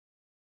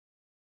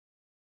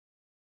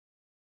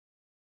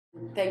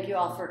Thank you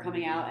all for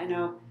coming out. I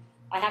know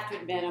I have to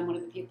admit I'm one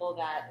of the people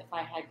that if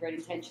I had great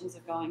intentions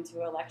of going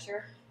to a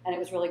lecture and it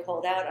was really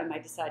cold out, I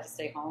might decide to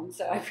stay home.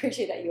 So I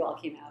appreciate that you all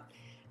came out.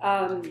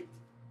 And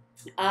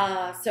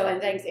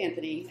thanks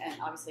Anthony and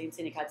obviously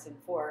Scenic Hudson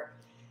for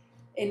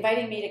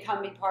inviting me to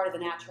come be part of the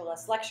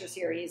Naturalist Lecture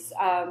Series.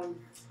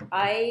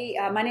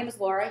 My name is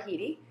Laura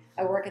Heady.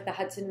 I work at the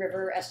Hudson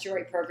River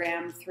Estuary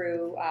Program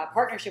through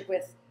partnership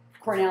with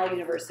Cornell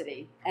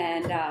University,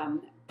 and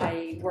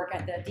I work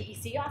at the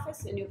DEC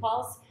office in New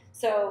Paltz.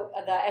 So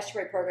the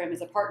Estuary Program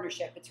is a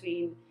partnership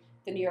between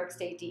the New York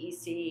State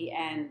DEC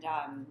and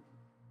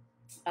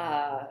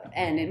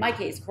in my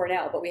case,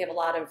 Cornell. But we have a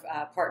lot of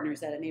partners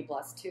that enable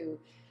us to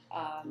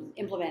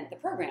implement the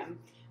program,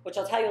 which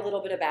I'll tell you a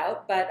little bit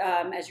about. But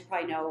as you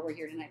probably know, we're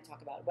here tonight to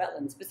talk about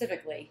wetlands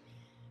specifically.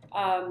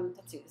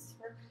 Let's see, does this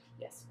work?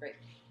 Yes, great.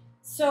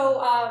 So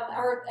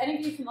are any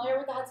of you familiar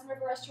with the Hudson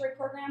River Estuary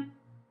Program?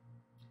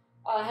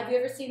 Have you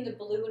ever seen the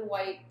blue and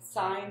white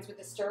signs with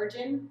the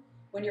sturgeon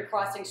when you're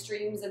crossing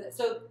streams? And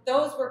so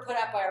those were put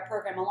up by our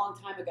program a long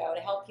time ago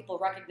to help people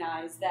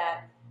recognize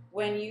that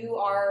when you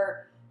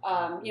are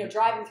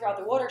driving throughout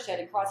the watershed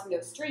and crossing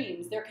those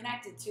streams, they're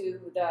connected to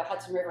the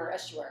Hudson River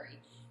Estuary.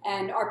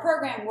 And our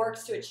program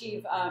works to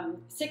achieve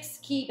 6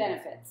 key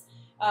benefits.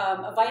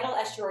 A vital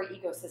estuary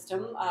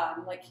ecosystem,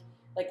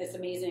 like this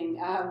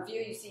amazing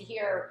view you see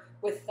here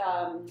with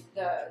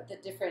the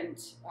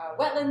different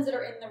wetlands that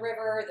are in the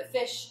river, the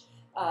fish,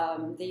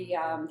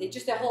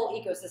 just the whole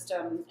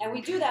ecosystem. And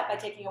we do that by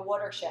taking a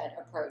watershed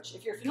approach.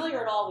 If you're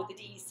familiar at all with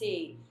the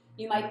DEC,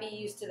 you might be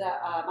used to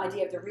the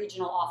idea of the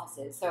regional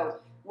offices. So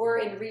we're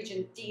in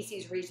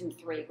DEC's Region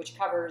 3, which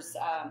covers,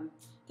 I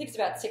think it's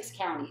about 6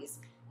 counties.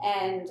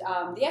 And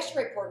the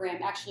estuary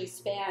program actually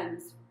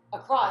spans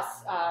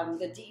across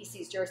the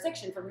DEC's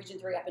jurisdiction from Region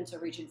 3 up into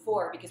Region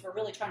 4, because we're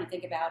really trying to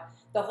think about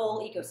the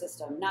whole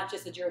ecosystem, not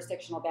just the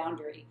jurisdictional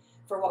boundary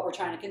for what we're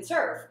trying to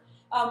conserve.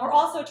 We're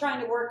also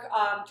trying to work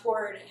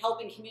toward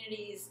helping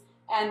communities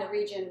and the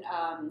region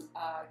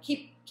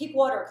keep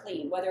water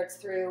clean, whether it's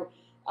through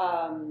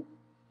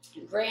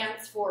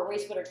grants for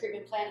wastewater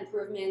treatment plant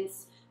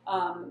improvements,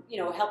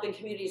 helping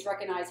communities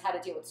recognize how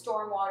to deal with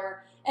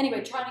stormwater.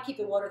 Anyway, trying to keep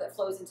the water that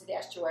flows into the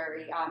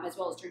estuary as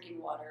well as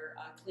drinking water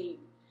clean.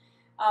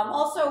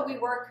 Also, we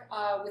work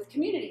with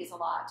communities a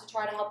lot to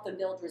try to help them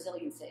build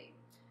resiliency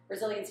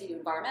to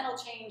environmental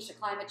change, to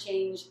climate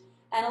change.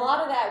 And a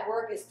lot of that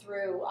work is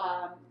through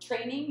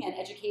training and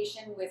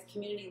education with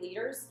community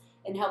leaders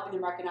and helping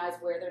them recognize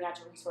where their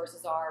natural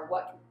resources are,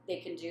 what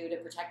they can do to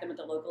protect them at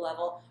the local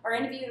level. Are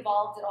any of you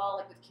involved at all,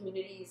 like with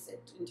communities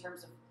in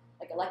terms of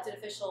like elected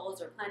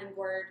officials or planning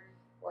board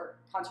or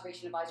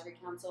conservation advisory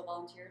council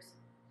volunteers?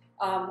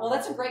 Well,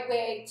 that's a great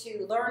way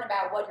to learn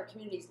about what your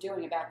community is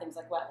doing about things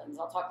like wetlands.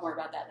 I'll talk more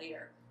about that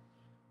later.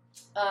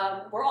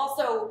 We're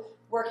also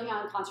working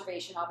on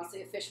conservation,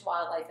 obviously, of fish,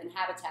 wildlife, and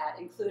habitat,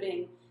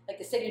 including like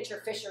the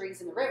signature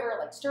fisheries in the river,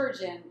 like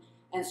sturgeon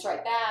and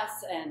striped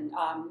bass and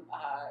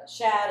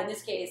shad. In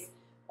this case,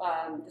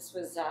 this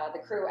was the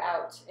crew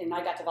out, and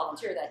I got to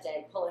volunteer that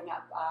day, pulling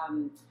up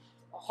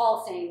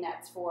haul seine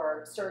nets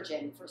for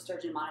sturgeon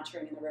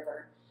monitoring in the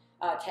river,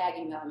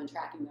 tagging them and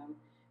tracking them.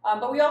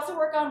 But we also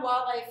work on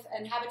wildlife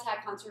and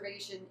habitat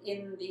conservation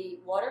in the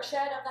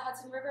watershed of the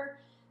Hudson River.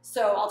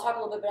 So I'll talk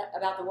a little bit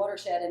about the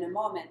watershed in a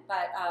moment,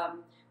 but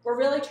we're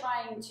really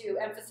trying to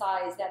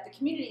emphasize that the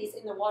communities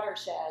in the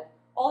watershed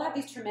all have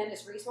these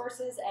tremendous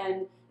resources,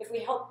 and if we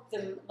help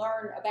them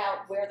learn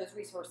about where those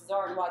resources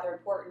are and why they're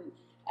important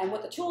and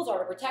what the tools are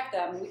to protect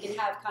them, we can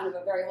have kind of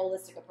a very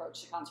holistic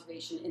approach to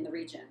conservation in the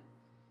region.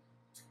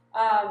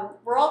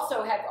 We're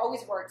also have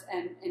always worked,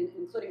 and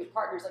including with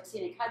partners like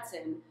Scenic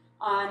Hudson,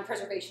 on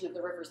preservation of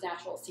the river's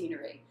natural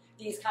scenery.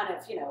 These kind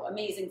of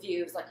amazing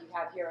views like you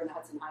have here in the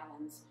Hudson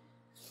Highlands.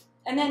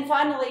 And then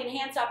finally,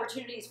 enhance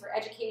opportunities for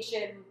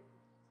education,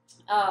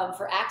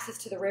 for access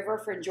to the river,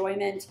 for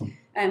enjoyment.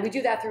 And we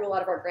do that through a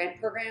lot of our grant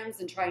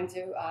programs and trying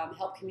to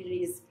help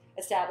communities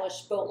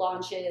establish boat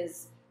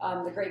launches,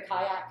 the great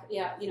kayak,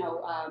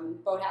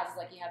 boat houses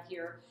like you have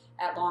here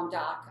at Long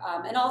Dock.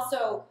 And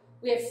also,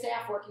 we have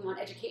staff working on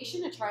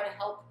education to try to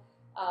help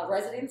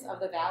residents of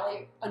the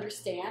valley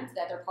understand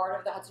that they're part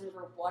of the Hudson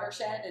River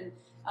watershed.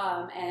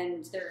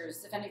 And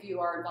there's, if any of you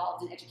are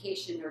involved in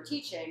education or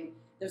teaching,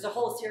 there's a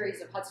whole series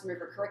of Hudson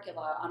River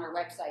curricula on our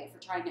website for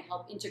trying to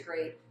help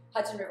integrate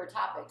Hudson River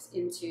topics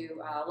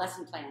into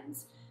lesson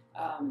plans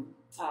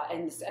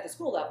at the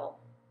school level.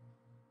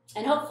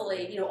 And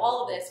hopefully,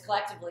 all of this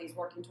collectively is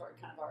working toward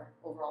kind of our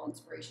overall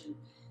inspiration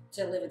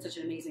to live in such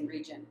an amazing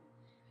region.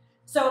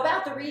 So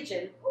about the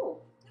region, oh,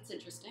 that's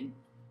interesting.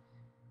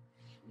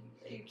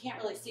 You can't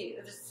really see.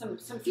 There's some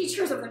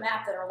features of the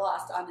map that are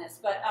lost on this,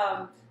 but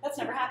that's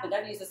never happened.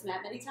 I've used this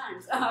map many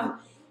times.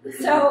 In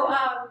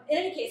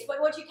any case,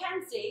 what you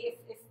can see,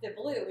 if the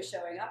blue is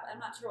showing up, I'm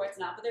not sure why it's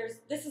not, but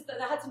this is the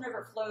Hudson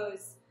River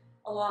flows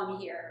along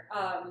here.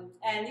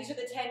 And these are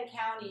the 10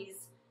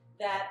 counties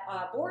that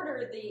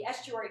border the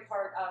estuary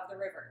part of the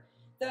river.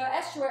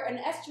 an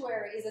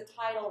estuary is a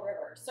tidal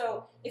river.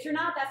 So if you're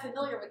not that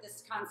familiar with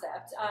this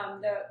concept,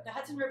 the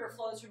Hudson River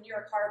flows from New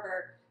York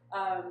Harbor,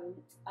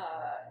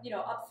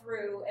 up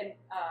through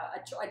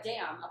a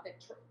dam up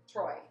at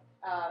Troy.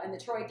 And the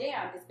Troy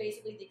Dam is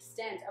basically the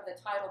extent of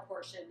the tidal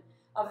portion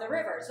of the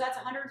river. So that's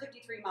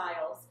 153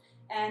 miles.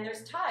 And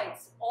there's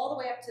tides all the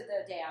way up to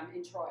the dam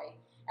in Troy.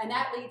 And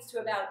that leads to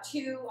about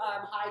 2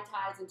 high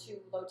tides and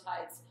 2 low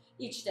tides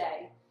each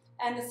day.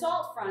 And the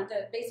salt front,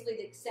 basically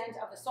the extent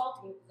of the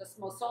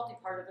most salty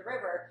part of the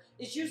river,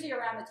 is usually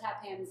around the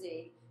Tappan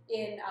Zee.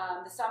 In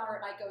the summer,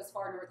 it might go as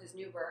far north as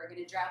Newburgh, and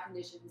in drought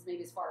conditions,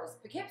 maybe as far as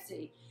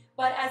Poughkeepsie.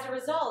 But as a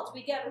result,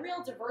 we get a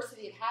real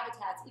diversity of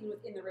habitats even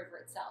within the river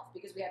itself,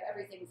 because we have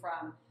everything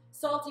from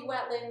salty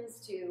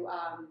wetlands to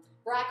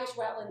brackish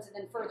wetlands, and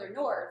then further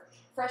north,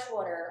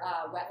 freshwater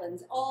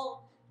wetlands,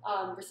 all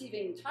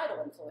receiving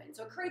tidal influence.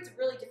 So it creates a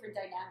really different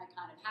dynamic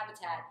kind of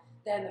habitat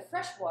than the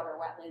freshwater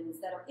wetlands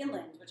that are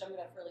inland, which I'm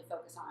going to really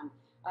focus on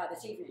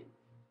this evening.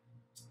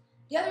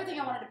 The other thing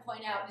I wanted to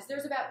point out is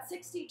there's about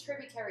 60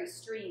 tributary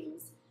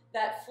streams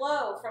that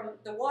flow from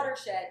the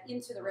watershed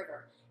into the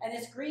river. And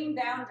this green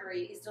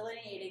boundary is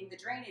delineating the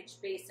drainage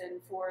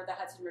basin for the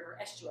Hudson River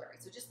estuary,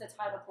 so just the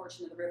tidal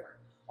portion of the river.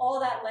 All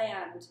that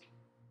land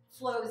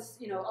flows,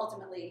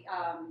 ultimately,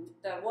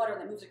 the water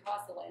that moves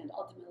across the land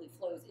ultimately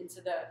flows into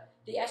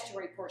the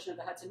estuary portion of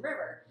the Hudson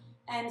River.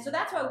 And so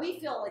that's why we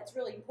feel it's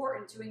really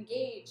important to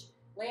engage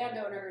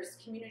landowners,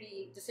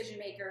 community decision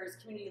makers,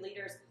 community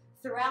leaders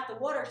throughout the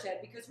watershed,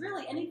 because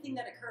really anything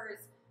that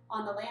occurs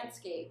on the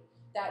landscape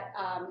that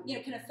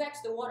can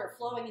affect the water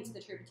flowing into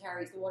the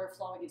tributaries, the water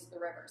flowing into the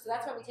river. So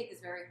that's why we take this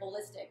very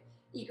holistic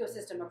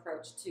ecosystem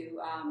approach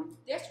to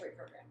the estuary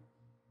program.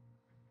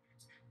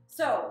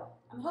 So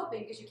I'm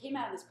hoping, because you came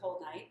out on this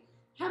cold night,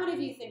 how many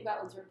of you think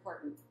wetlands are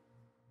important?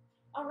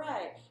 All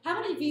right. How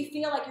many of you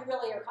feel like you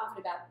really are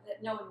confident about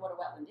knowing what a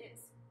wetland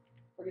is?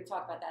 We're going to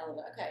talk about that a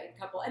little bit. Okay, a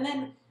couple. And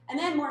then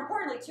more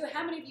importantly, too,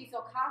 how many of you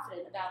feel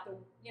confident about the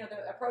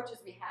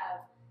approaches we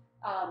have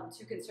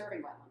to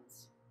conserving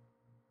wetlands?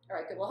 All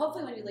right, good. Well,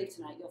 hopefully when you leave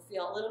tonight, you'll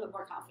feel a little bit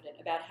more confident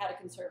about how to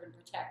conserve and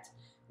protect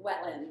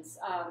wetlands.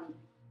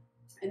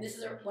 And this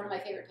is one of my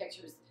favorite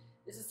pictures.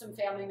 This is some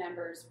family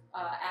members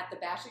at the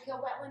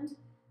Bashakill wetland.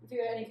 If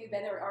any of you have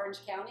been there in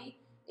Orange County,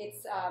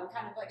 it's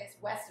kind of, I guess,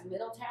 west of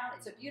Middletown.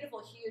 It's a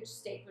beautiful, huge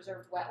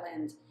state-preserved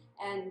wetland.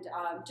 And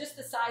just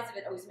the size of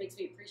it always makes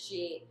me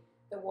appreciate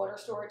the water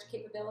storage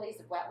capabilities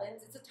of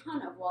wetlands. It's a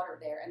ton of water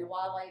there, and the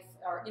wildlife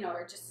are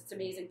just, it's an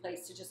amazing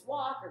place to just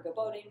walk or go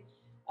boating.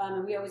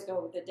 And we always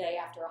go the day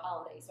after a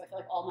holiday, so I feel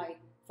like all my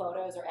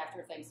photos are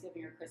after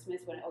Thanksgiving or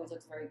Christmas, when it always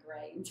looks very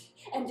gray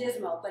and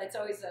dismal, but it's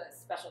always a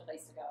special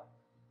place to go.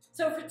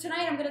 So for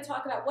tonight, I'm going to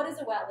talk about what is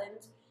a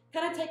wetland,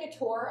 kind of take a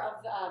tour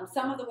of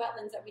some of the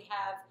wetlands that we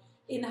have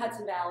in the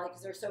Hudson Valley,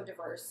 because they're so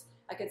diverse.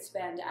 I could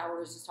spend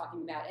hours just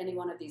talking about any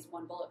one of these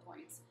one bullet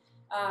points.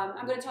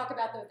 I'm going to talk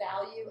about the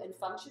value and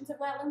functions of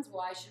wetlands.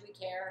 Why should we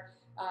care?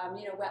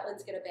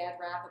 Wetlands get a bad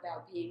rap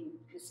about being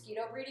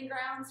mosquito breeding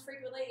grounds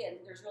frequently,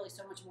 and there's really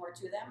so much more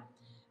to them.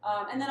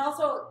 And then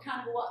also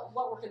kind of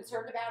what we're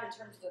concerned about in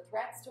terms of the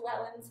threats to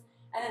wetlands.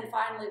 And then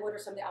finally, what are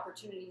some of the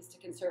opportunities to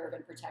conserve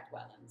and protect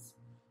wetlands?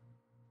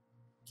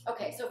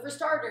 Okay, so for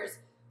starters,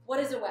 what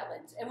is a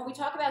wetland? And when we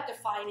talk about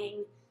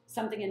defining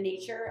something in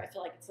nature, I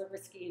feel like it's a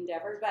risky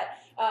endeavor, but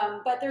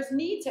there's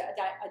need to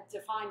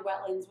define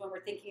wetlands when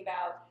we're thinking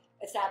about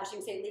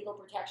establishing, say, legal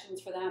protections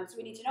for them. So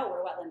we need to know what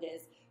a wetland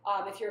is.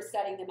 If you're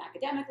studying them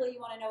academically, you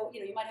want to know,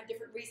 you might have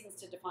different reasons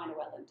to define a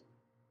wetland.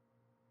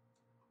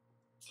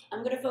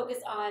 I'm going to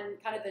focus on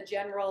kind of the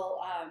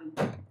general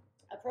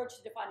approach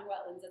to defining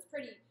wetlands that's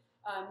pretty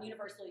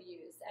universally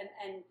used.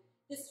 And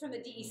this is from the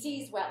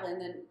DEC's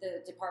wetland, and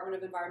the Department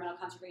of Environmental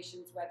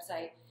Conservation's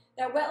website,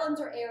 that wetlands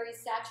are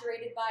areas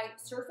saturated by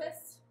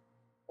surface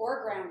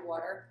or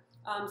groundwater,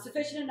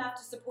 sufficient enough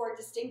to support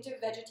distinctive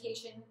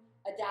vegetation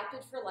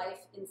adapted for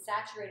life in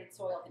saturated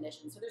soil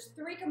conditions. So there's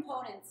 3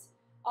 components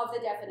of the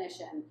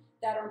definition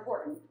that are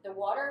important: the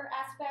water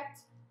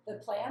aspect, the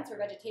plants or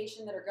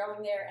vegetation that are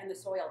growing there, and the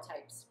soil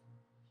types.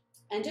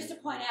 And just to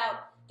point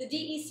out, the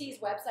DEC's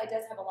website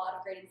does have a lot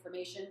of great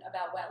information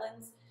about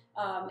wetlands,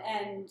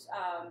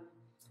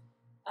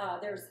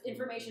 there's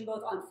information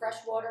both on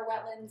freshwater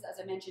wetlands, as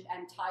I mentioned,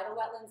 and tidal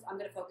wetlands. I'm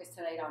going to focus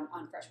tonight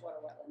on freshwater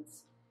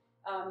wetlands.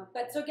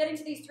 But so getting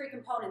to these 3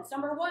 components,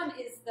 number 1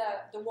 is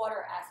the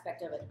water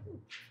aspect of it,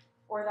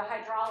 or the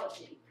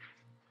hydrology.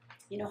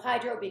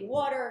 Hydro being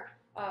water,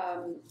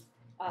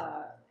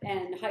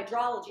 and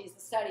hydrology is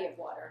the study of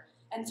water.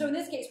 And so in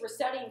this case, we're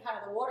studying kind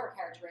of the water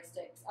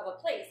characteristics of a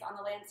place on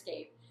the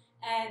landscape.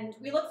 And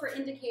we look for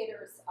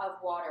indicators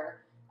of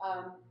water,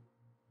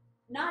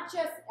 not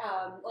just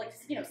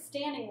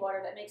standing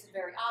water that makes it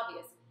very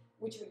obvious,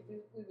 which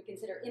we would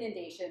consider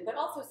inundation, but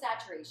also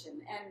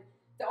saturation. And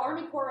the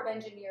Army Corps of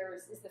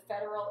Engineers is the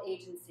federal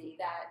agency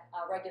that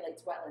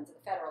regulates wetlands at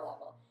the federal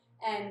level.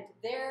 And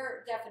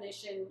their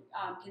definition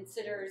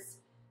considers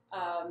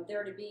it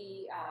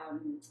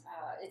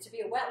to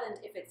be a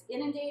wetland if it's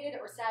inundated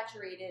or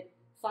saturated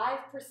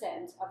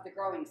 5% of the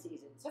growing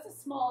season. So it's a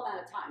small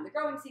amount of time. The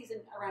growing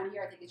season around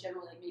here, I think, is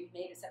generally like maybe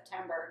May to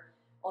September,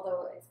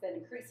 although it's been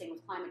increasing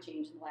with climate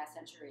change in the last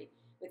century.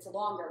 It's a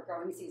longer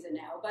growing season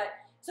now. But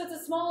so it's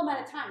a small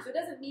amount of time. So it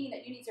doesn't mean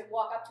that you need to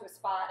walk up to a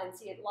spot and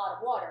see a lot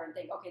of water and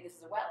think, okay, this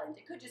is a wetland.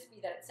 It could just be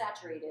that it's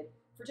saturated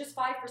for just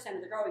 5%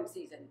 of the growing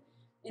season.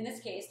 In this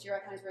case, do you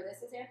recognize where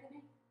this is,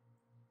 Anthony?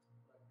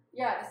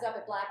 Yeah, this is up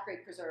at Black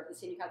Creek Preserve, the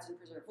Scenic Hudson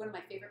Preserve, one of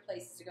my favorite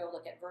places to go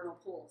look at vernal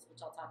pools, which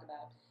I'll talk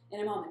about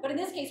in a moment. But in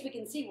this case, we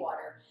can see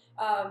water.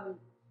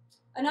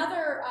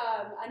 Another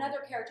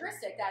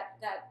characteristic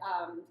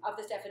of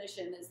this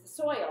definition is the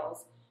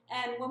soils.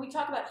 And when we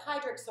talk about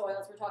hydric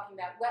soils, we're talking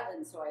about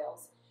wetland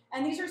soils.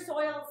 And these are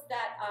soils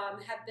that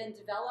have been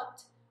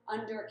developed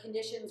under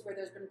conditions where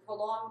there's been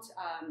prolonged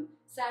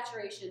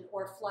saturation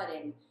or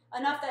flooding,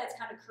 enough that it's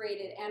kind of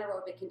created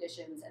anaerobic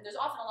conditions. And there's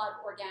often a lot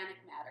of organic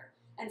matter.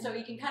 And so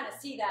you can kind of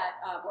see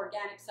that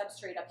organic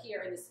substrate up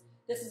here. And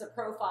this is a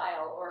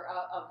profile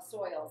of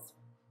soils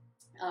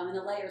and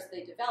the layers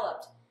they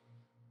developed.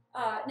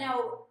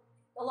 Now,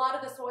 a lot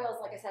of the soils,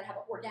 like I said, have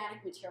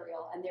organic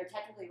material, and they're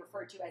technically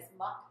referred to as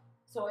muck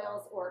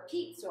soils or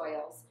peat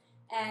soils.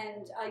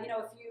 And you know,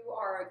 if you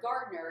are a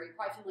gardener, you're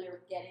probably familiar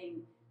with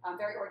getting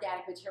very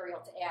organic material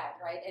to add,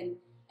 right?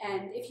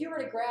 And if you were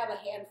to grab a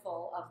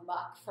handful of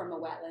muck from a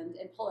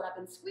wetland and pull it up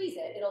and squeeze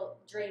it, it'll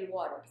drain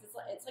water because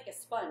it's like a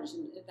sponge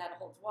and that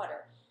holds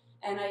water.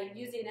 And I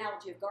use the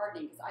analogy of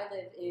gardening because I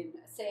live in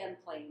a sand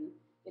plain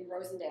in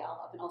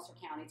Rosendale up in Ulster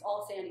County. It's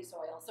all sandy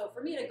soil. So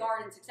for me to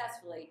garden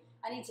successfully,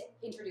 I need to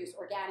introduce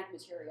organic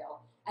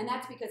material. And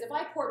that's because if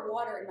I poured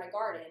water in my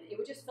garden, it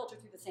would just filter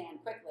through the sand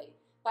quickly.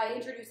 By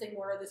introducing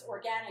more of this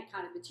organic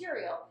kind of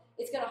material,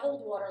 it's going to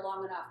hold water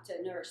long enough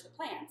to nourish the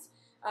plants.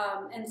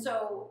 And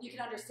so you can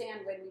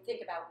understand when we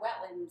think about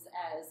wetlands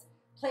as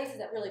places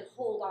that really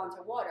hold on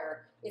to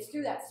water, it's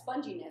through that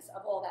sponginess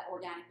of all that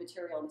organic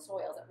material in the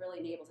soils that really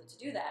enables it to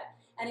do that.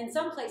 And in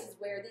some places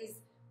where these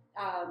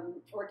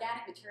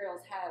organic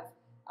materials have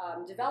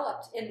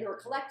developed or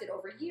collected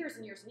over years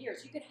and years and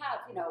years, you could have,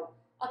 you know,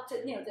 up to,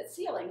 you know, the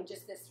ceiling,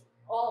 just this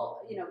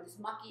all, you know, this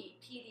mucky,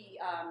 peaty,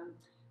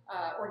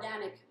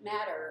 organic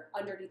matter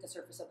underneath the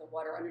surface of the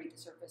water, underneath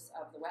the surface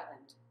of the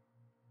wetland.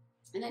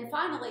 And then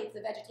finally, the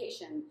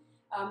vegetation,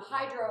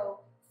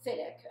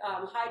 hydrophytic,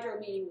 hydro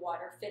meaning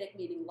water, phytic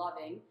meaning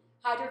loving.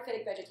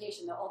 Hydrophytic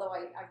vegetation, although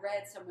I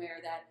read somewhere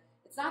that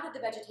it's not that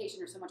the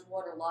vegetation are so much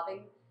water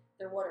loving,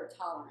 they're water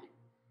tolerant.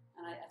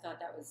 And I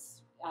thought that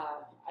was,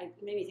 it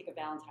made me think of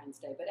Valentine's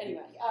Day. But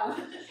anyway,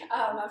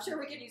 I'm sure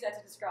we could use that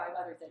to describe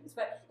other things.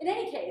 But in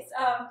any case,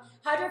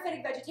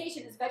 hydrophytic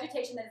vegetation is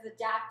vegetation that is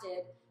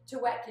adapted to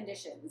wet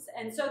conditions.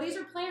 And so these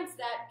are plants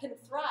that can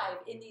thrive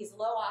in these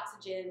low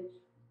oxygen,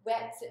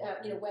 wet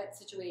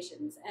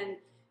situations. And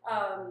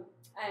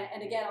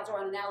again, I'll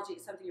draw an analogy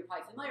to something you're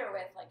probably familiar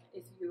with, like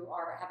if you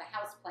have a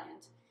house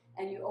plant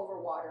and you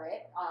overwater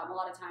it, a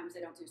lot of times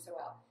they don't do so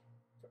well.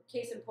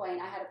 Case in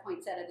point, I had a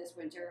poinsettia this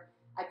winter.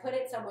 I put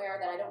it somewhere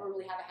that I don't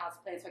normally have a house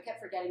plant, so I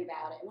kept forgetting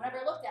about it. And whenever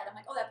I looked at it, I'm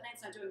like, oh, that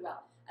plant's not doing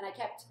well. And I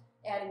kept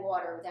adding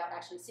water without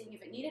actually seeing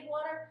if it needed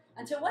water.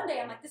 Until one day,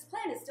 I'm like, this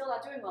plant is still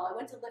not doing well. I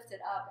went to lift it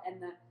up,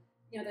 and the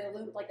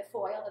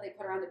foil that they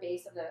put around the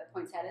base of the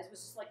poinsettias was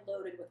just like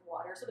loaded with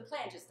water. So the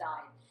plant just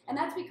died. And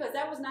that's because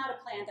that was not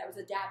a plant that was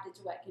adapted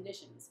to wet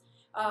conditions.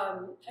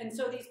 And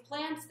so these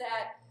plants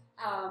that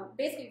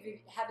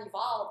basically have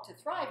evolved to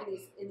thrive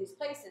in these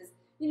places,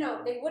 you know,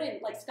 they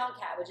wouldn't, like skunk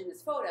cabbage in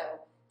this photo,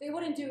 they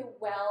wouldn't do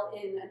well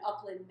in an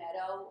upland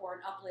meadow or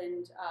an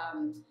upland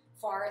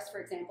forest, for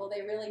example.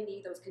 They really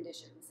need those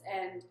conditions.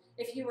 And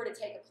if you were to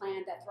take a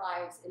plant that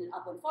thrives in an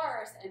upland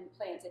forest and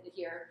plant it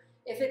here,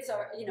 if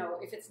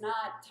it's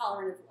not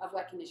tolerant of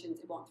wet conditions,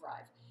 it won't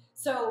thrive.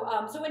 So,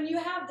 so when you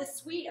have this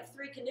suite of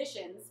three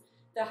conditions,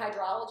 the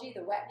hydrology,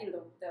 the wet,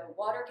 the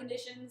water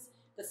conditions,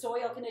 the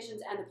soil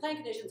conditions, and the plant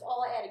conditions,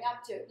 all adding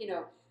up to,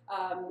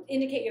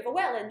 indicate you have a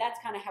wetland. That's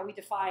kind of how we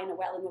define a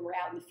wetland when we're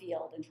out in the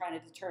field and trying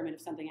to determine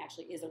if something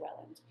actually is a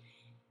wetland.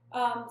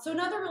 So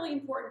another really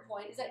important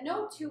point is that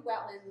no two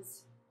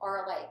wetlands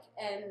are alike.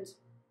 And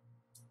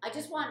I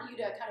just want you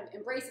to kind of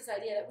embrace this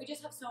idea that we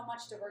just have so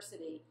much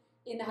diversity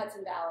in the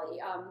Hudson Valley.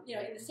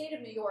 In the state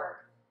of New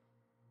York,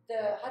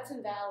 the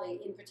Hudson Valley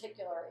in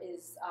particular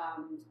is,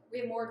 we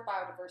have more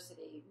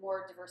biodiversity,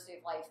 more diversity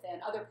of life than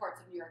other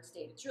parts of New York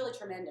State. It's really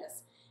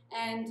tremendous.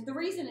 And the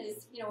reason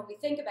is, when we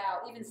think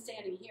about even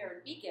standing here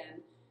in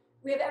Beacon,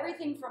 we have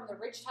everything from the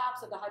ridge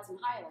tops of the Hudson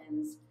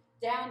Highlands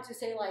down to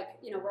say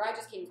where I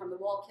just came from, the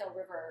Wallkill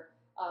River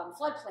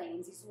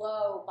floodplains, these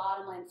low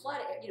bottomland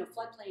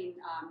floodplain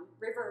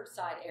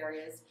riverside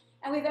areas.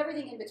 And we have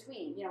everything in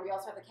between. We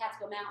also have the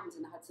Catskill Mountains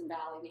in the Hudson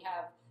Valley. We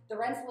have the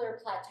Rensselaer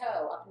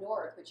Plateau up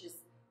north, which is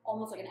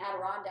almost like an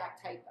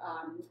Adirondack type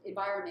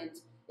environment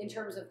in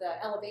terms of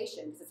the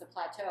elevation, because it's a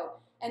plateau.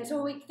 And so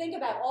when we think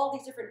about all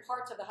these different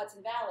parts of the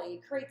Hudson Valley,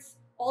 it creates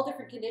all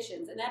different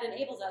conditions, and that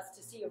enables us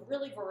to see a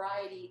really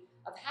variety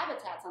of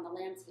habitats on the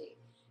landscape.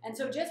 And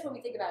so just when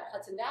we think about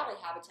Hudson Valley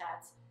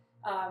habitats,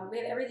 we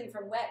have everything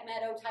from wet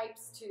meadow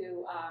types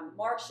to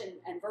marsh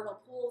and vernal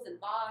pools and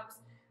bogs.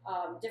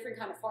 different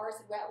kind of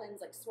forested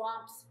wetlands like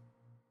swamps,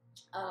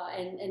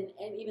 and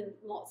even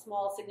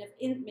small,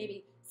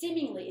 maybe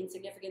seemingly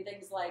insignificant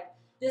things like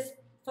this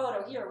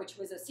photo here, which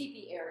was a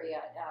sepia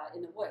area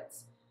in the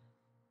woods.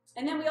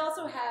 And then we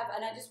also have,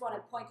 and I just want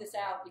to point this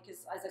out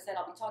because, as I said,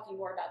 I'll be talking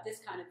more about this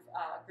kind of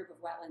group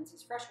of wetlands,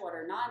 these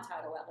freshwater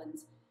non-tidal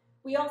wetlands.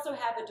 We also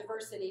have a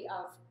diversity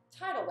of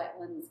tidal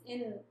wetlands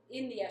in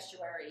the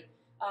estuary.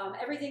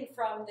 Everything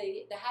from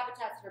the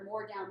habitats that are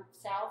more down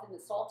south in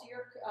the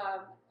saltier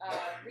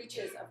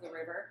reaches of the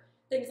river,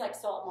 things like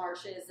salt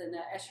marshes and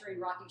the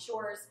estuarine rocky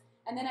shores.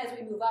 And then as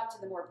we move up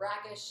to the more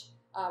brackish,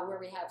 where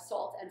we have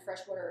salt and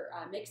freshwater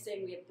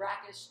mixing, we have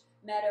brackish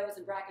meadows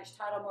and brackish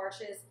tidal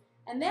marshes.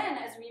 And then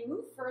as we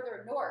move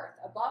further north,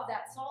 above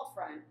that salt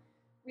front,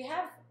 we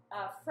have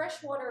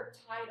freshwater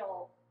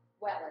tidal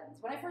wetlands.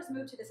 When I first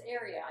moved to this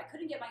area, I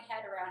couldn't get my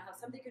head around how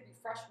something could be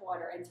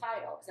freshwater and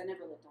tidal, because I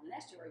never lived on an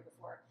estuary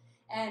before.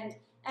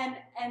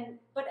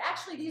 But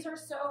actually these are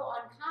so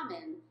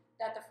uncommon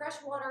that the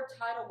freshwater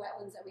tidal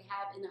wetlands that we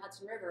have in the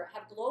Hudson River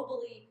have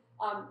global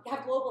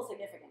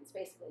significance,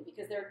 basically,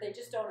 because they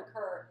just don't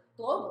occur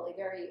globally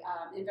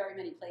in very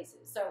many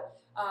places. So,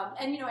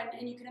 and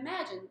you can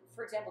imagine,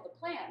 for example, the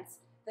plants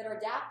that are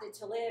adapted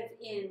to live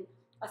in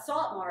a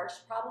salt marsh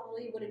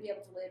probably wouldn't be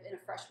able to live in a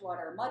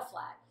freshwater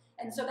mudflat.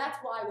 And so that's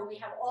why when we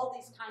have all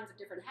these kinds of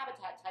different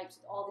habitat types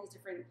with all these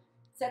different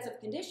sets of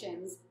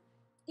conditions,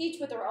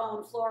 each with their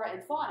own flora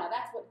and fauna,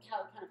 that's what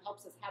kind of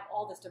helps us have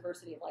all this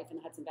diversity of life in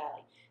the Hudson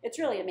Valley. It's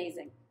really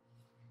amazing.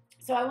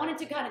 So I wanted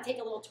to kind of take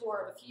a little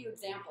tour of a few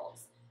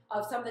examples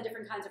of some of the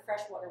different kinds of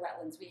freshwater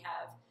wetlands we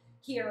have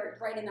here,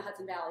 right in the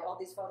Hudson Valley. All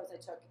these photos I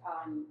took,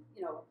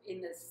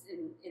 in this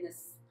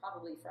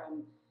probably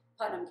from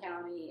Putnam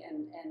County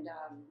and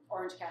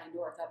Orange County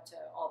north up to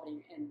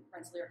Albany and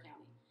Rensselaer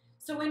County.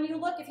 So when you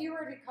look, if you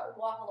were to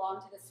walk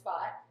along to this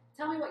spot,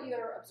 tell me what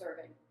you're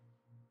observing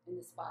in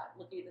this spot,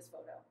 looking at this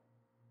photo.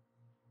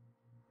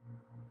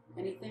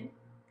 Anything?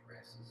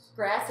 Grasses.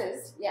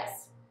 Grasses,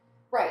 yes.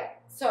 Right,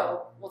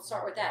 so we'll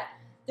start with that.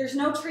 There's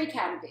no tree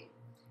canopy.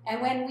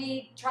 And when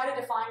we try to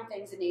define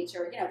things in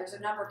nature, there's a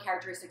number of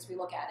characteristics we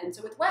look at. And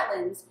so with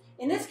wetlands,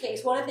 in this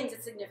case, one of the things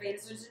that's significant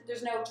is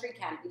there's no tree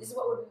canopy. This is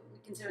what we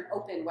consider an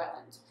open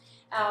wetland.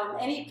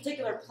 Any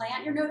particular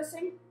plant you're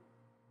noticing?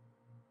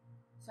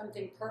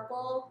 Something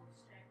purple?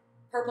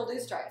 Purple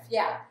loosestrife,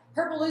 yeah.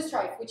 Purple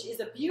loosestrife, which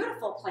is a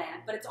beautiful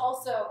plant, but it's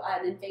also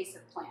an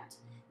invasive plant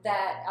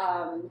that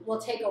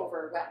will take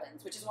over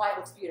wetlands, which is why it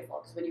looks beautiful,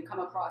 because when you come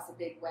across a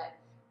big wet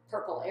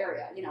purple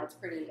area, it's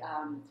pretty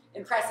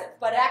impressive.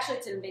 But actually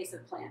it's an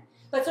invasive plant.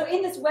 But so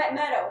in this wet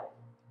meadow,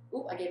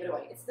 ooh, I gave it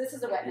away. This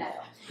is a wet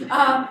meadow.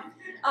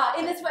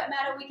 In this wet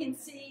meadow we can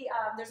see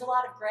there's a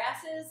lot of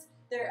grasses.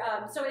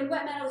 So in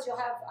wet meadows you'll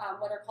have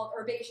what are called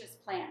herbaceous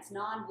plants,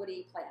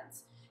 non-woody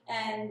plants.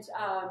 And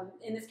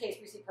in this case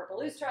we see purple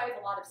loosestrife,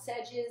 a lot of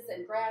sedges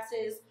and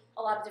grasses,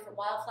 a lot of different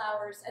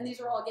wildflowers, and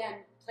these are all,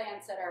 again,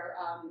 plants that are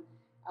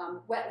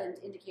wetland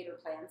indicator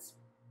plants.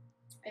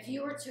 If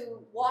you were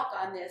to walk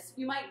on this,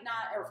 you might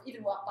not, or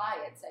even walk by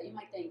it, say, you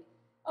might think,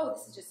 oh,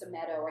 this is just a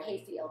meadow or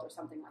hayfield or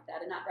something like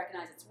that, and not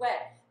recognize it's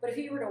wet. But if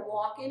you were to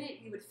walk in it,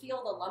 you would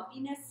feel the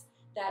lumpiness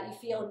that you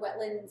feel in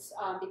wetlands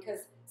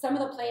because some of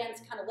the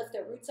plants kind of lift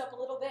their roots up a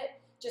little bit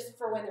just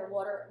for when their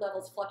water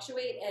levels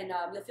fluctuate, and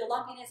you'll feel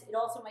lumpiness. It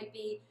also might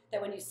be that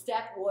when you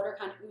step, water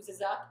kind of oozes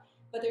up,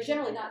 but they're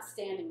generally not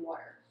standing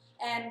water.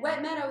 And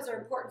wet meadows are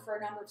important for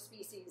a number of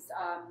species,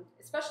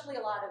 especially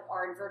a lot of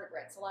our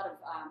invertebrates, a lot of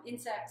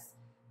insects,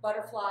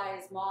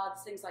 butterflies,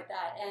 moths, things like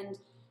that. And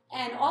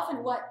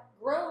often what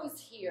grows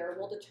here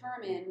will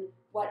determine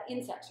what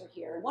insects are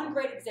here. One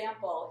great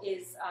example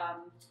is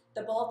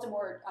the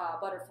Baltimore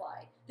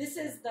butterfly. This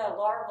is the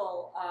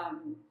larval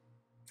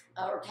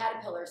or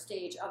caterpillar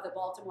stage of the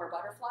Baltimore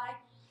butterfly.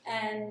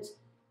 And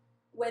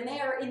when they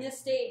are in this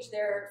stage,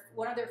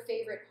 one of their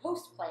favorite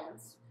host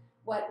plants,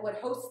 what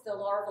hosts the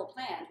larval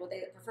plant, what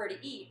they prefer to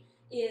eat,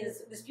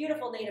 is this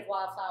beautiful native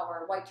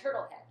wildflower, white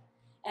turtle head.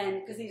 And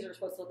because these are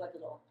supposed to look like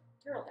little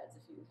turtle heads,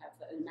 if you have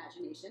the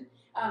imagination.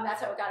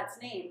 That's how it got its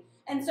name.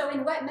 And so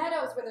in wet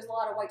meadows where there's a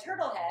lot of white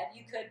turtle head,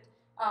 you could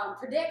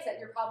predict that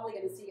you're probably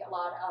going to see a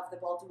lot of the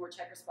Baltimore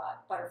checker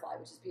spot butterfly,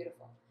 which is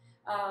beautiful.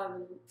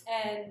 So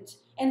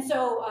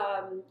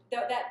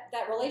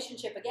that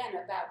relationship, again,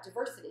 about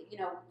diversity,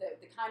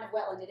 the kind of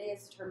wetland it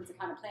is determines the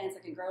kind of plants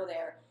that can grow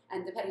there,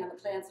 and depending on the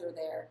plants that are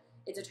there,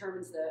 it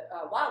determines the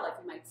wildlife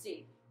we might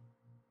see.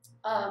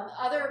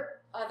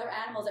 Other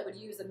animals that would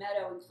use a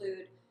meadow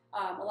include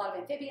a lot of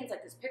amphibians,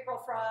 like this pickerel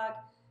frog,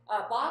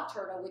 bog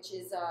turtle, which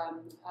is a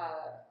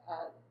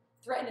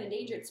threatened and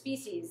endangered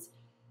species.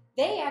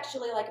 They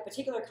actually like a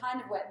particular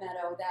kind of wet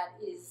meadow that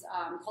is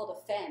called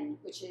a fen,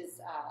 which is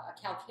a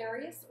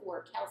calcareous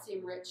or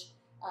calcium-rich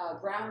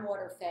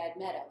groundwater-fed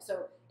meadow.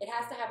 So it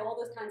has to have all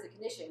those kinds of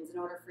conditions in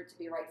order for it to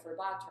be right for a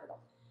bog turtle.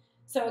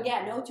 So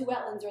again, no two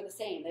wetlands are the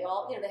same. They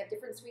all, they have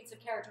different suites of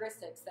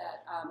characteristics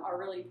that are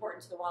really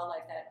important to the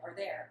wildlife that are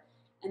there.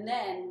 And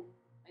then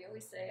I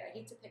always say I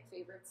hate to pick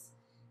favorites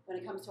when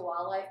it comes to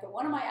wildlife, but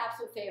one of my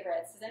absolute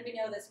favorites. Does anybody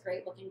know this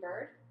great-looking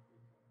bird?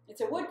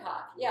 It's a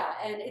woodcock, yeah,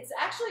 and it's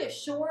actually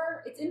it's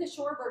in the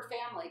shorebird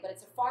family, but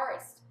it's a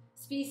forest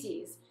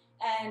species,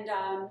 and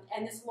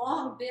this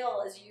long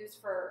bill is used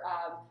for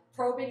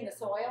probing the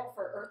soil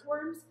for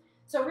earthworms.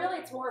 So really,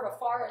 it's more of a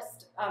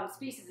forest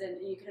species,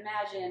 and you can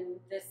imagine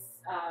this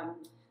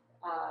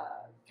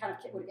kind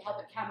of would help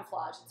it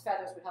camouflage. Its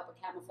feathers would help it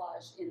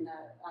camouflage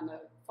on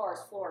the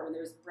forest floor when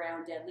there's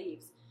brown dead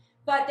leaves.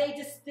 But they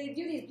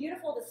do these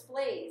beautiful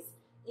displays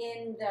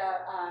in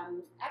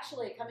the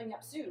actually coming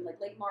up soon, like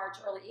late March,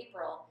 early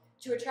April,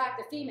 to attract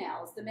the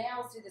females. The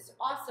males do this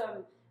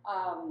awesome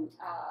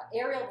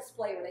aerial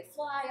display where they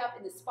fly up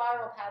in the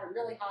spiral pattern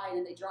really high and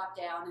then they drop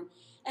down.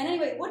 And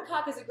anyway,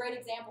 woodcock is a great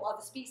example of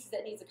a species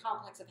that needs a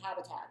complex of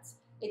habitats.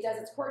 It does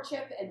its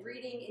courtship and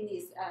breeding in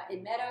these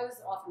in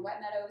meadows, often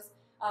wet meadows,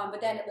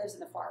 but then it lives in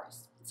the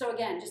forest. So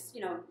again, just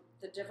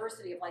the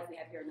diversity of life we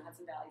have here in the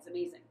Hudson Valley is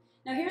amazing.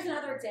 Now here's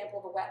another example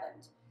of a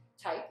wetland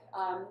type.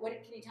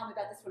 Can you tell me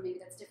about this one? Maybe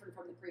that's different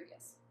from the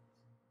previous.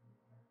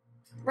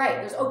 Right,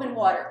 there's open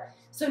water.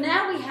 So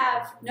now we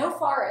have no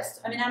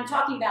forest. I mean, I'm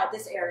talking about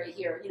this area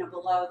here,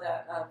 below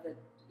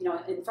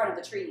in front of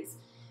the trees.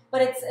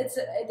 But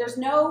there's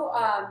no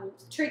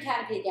tree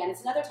canopy again.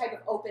 It's another type of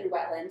open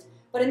wetland.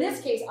 But in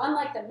this case,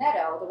 unlike the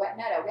meadow, the wet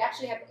meadow, we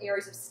actually have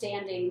areas of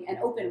standing and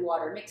open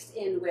water mixed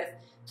in with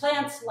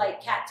plants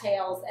like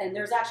cattails, and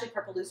there's actually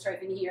purple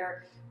loosestrife in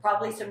here,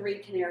 probably some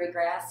reed canary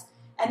grass.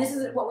 And this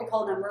is what we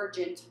call an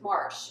emergent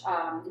marsh.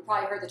 You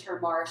probably heard the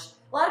term marsh.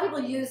 A lot of people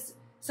use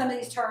some of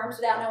these terms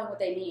without knowing what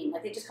they mean.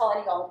 Like they just call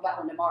any old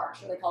wetland a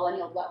marsh, or they call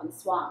any old wetland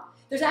swamp.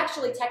 There's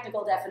actually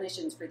technical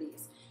definitions for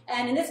these.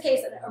 And in this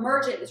case, an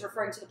emergent is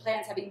referring to the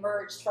plants having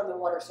emerged from the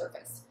water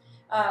surface.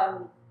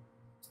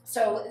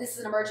 So this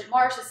is an emergent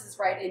marsh. This is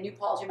right in New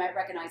Paltz. You might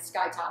recognize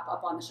Skytop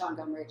up on the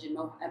Shawangunk Ridge in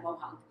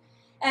Mohonk.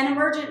 And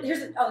emergent,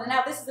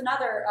 now this is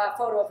another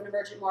photo of an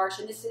emergent marsh,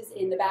 and this is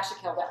in the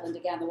Bashakill wetland,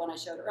 again, the one I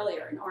showed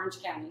earlier in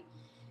Orange County.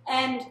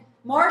 And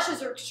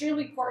marshes are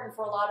extremely important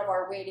for a lot of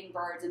our wading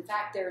birds. In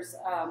fact, there's,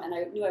 and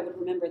I knew I would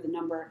remember the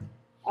number,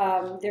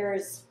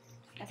 there's,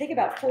 I think,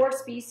 about 5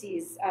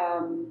 species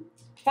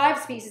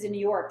in New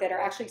York that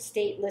are actually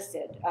state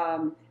listed.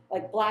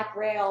 Like black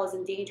rail is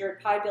endangered,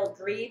 pie-billed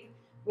grebe,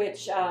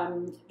 which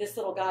this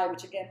little guy,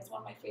 which again is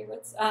one of my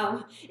favorites,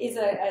 is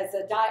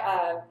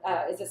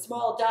a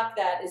small duck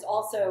that is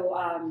also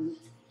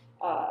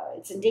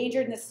it's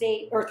endangered in the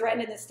state or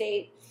threatened in the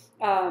state.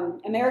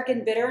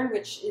 American bittern,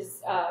 which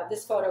is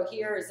this photo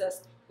here, is a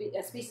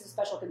species of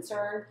special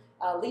concern.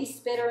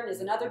 Least bittern is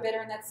another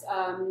bittern that's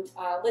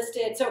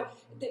listed. So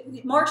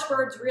the marsh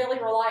birds really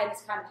rely on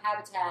this kind of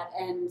habitat,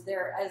 and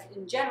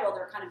in general,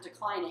 they're kind of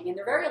declining, and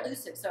they're very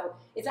elusive, so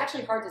it's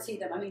actually hard to see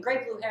them. I mean,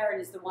 great blue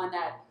heron is the one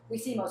that we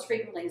see most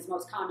frequently, is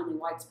most commonly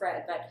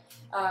widespread, but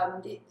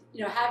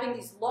having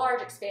these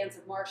large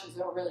expansive marshes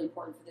are really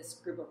important for this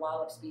group of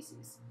wildlife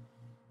species.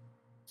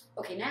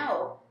 Okay,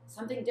 now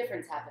something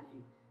different's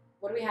happening.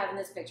 What do we have in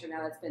this picture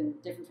now that's been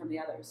different from the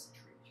others?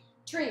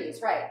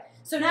 Trees, right.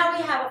 So now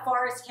we have a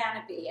forest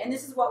canopy, and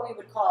this is what we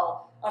would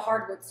call a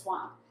hardwood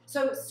swamp.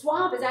 So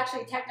swamp is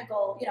actually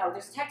technical,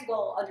 there's a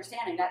technical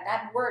understanding that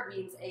that word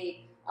means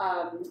a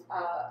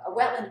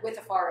wetland with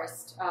a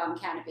forest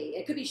canopy.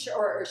 It could be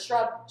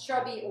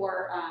shrubby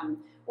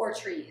or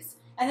trees.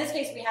 In this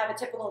case, we have a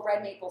typical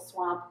red maple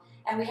swamp,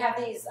 and we have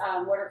these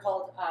what are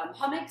called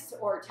hummocks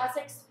or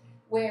tussocks,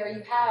 where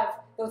you have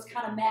those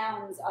kind of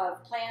mounds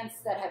of plants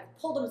that have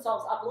pulled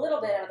themselves up a little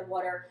bit out of the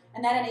water,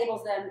 and that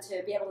enables them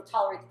to be able to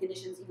tolerate the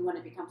conditions even when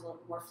it becomes a little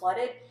bit more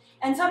flooded.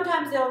 And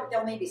sometimes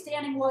they'll maybe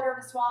standing water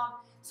in a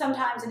swamp.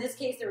 Sometimes, in this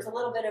case, there was a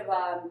little bit of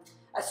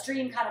a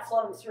stream kind of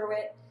flowing through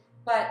it.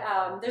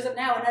 But there's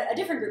now a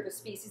different group of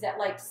species that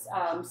likes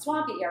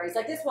swampy areas.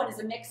 Like this one is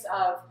a mix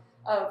of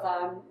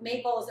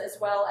maples as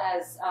well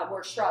as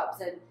more shrubs.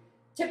 And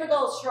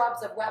typical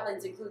shrubs of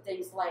wetlands include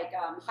things like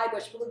high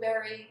bush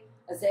blueberry,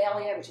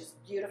 azalea, which is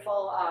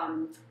beautiful,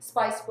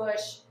 spice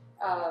bush,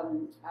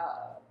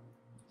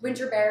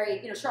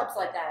 winterberry, shrubs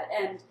like that.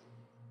 And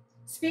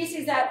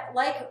species that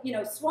like,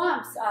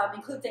 swamps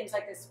include things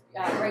like this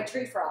gray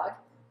tree frog.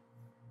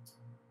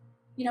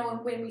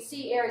 When we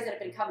see areas that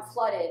have become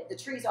flooded, the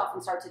trees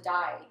often start to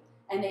die,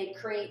 and they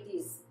create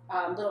these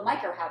little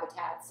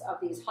microhabitats of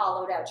these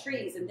hollowed out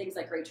trees, and things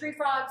like gray tree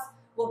frogs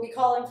will be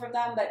calling from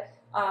them, but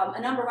a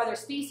number of other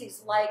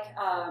species like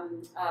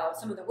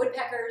some of the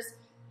woodpeckers,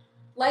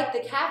 like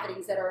the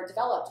cavities that are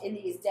developed in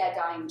these dead,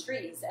 dying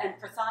trees. And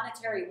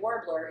prothonotary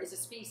warbler is a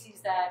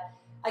species that,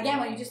 again,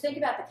 when you just think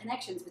about the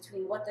connections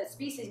between what the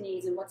species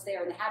needs and what's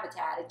there in the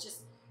habitat,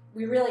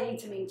 we really need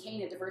to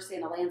maintain a diversity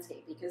in the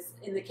landscape, because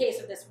in the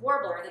case of this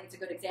warbler, I think it's a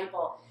good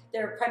example,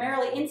 they're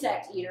primarily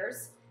insect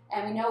eaters,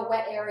 and we know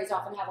wet areas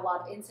often have a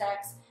lot of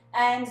insects,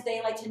 and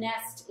they like to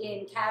nest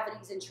in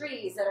cavities in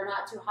trees that are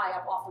not too high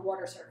up off the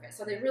water surface,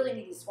 so they really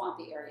need these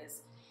swampy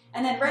areas.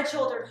 And then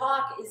red-shouldered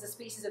hawk is a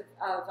species of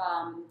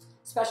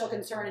special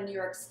concern in New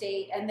York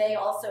State, and they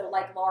also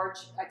like large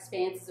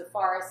expanses of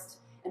forest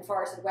and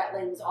forested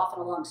wetlands,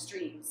 often along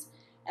streams.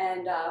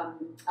 And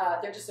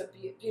they're just a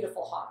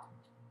beautiful hawk.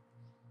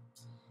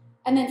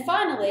 And then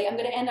finally, I'm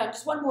going to end on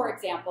just one more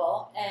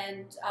example.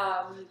 And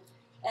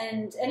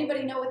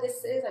anybody know what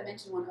this is? I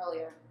mentioned one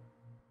earlier.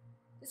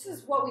 This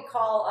is what we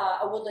call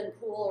a woodland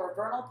pool or a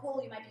vernal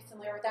pool. You might be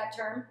familiar with that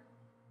term.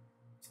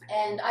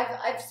 And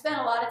I've spent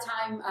a lot of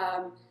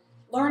time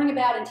learning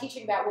about and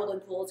teaching about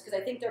woodland pools because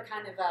I think they're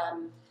kind of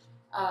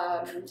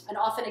an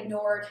often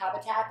ignored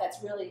habitat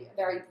that's really a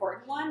very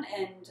important one.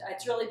 And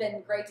it's really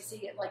been great to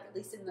see it, like at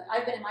least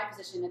I've been in my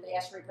position at the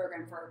Estuary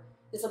program for,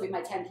 this will be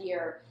my 10th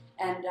year.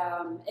 And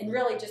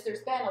really just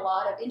there's been a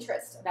lot of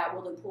interest about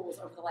woodland pools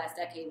over the last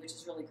decade, which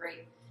is really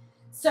great.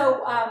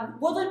 So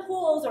woodland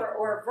pools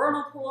or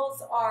vernal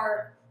pools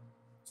are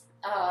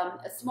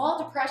a small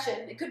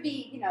depression. It could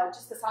be,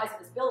 just the size of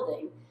this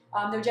building.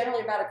 They're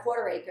generally about a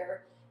 1/4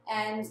 acre,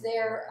 and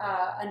they're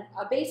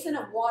a basin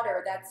of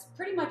water that's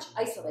pretty much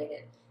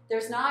isolated.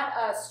 There's not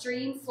a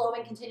stream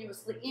flowing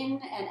continuously in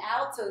and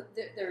out, so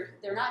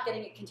they're not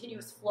getting a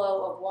continuous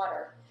flow of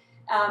water.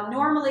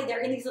 Normally,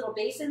 they're in these little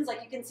basins.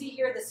 Like you can see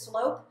here, the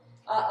slope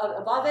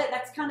above it,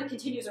 that's kind of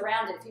continues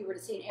around it if you were to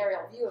see an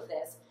aerial view of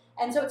this.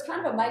 And so it's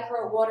kind of a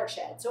micro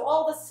watershed. So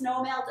all the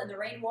snowmelt and the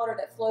rainwater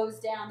that flows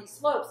down these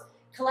slopes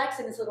collects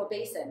in this little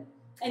basin.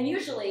 And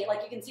usually,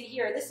 like you can see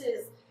here, this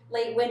is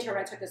late winter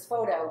when I took this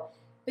photo.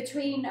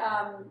 Between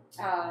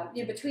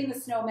between the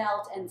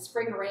snowmelt and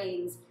spring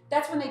rains,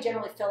 that's when they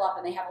generally fill up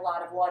and they have a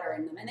lot of water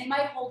in them. And they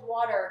might hold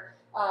water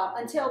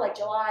until like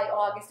July,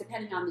 August,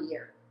 depending on the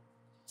year.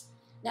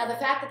 Now, the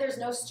fact that there's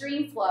no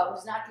stream flow,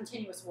 there's not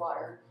continuous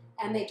water,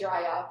 and they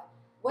dry up,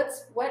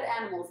 what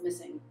animal is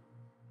missing?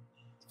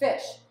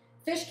 Fish.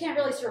 Fish can't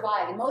really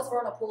survive. In most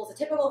vernal pools, a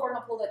typical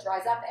vernal pool that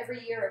dries up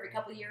every year, every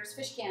couple of years,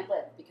 fish can't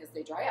live because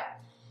they dry up.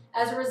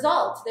 As a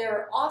result,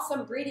 they're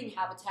awesome breeding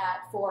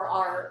habitat for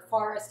our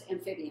forest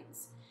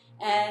amphibians.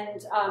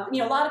 And,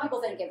 a lot of people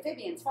think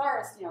amphibians,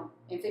 forest,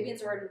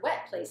 amphibians are in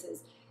wet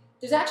places.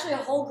 There's actually a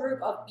whole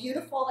group of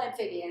beautiful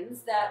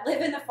amphibians that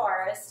live in the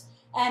forest,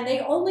 and they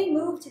only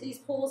move to these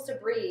pools to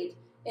breed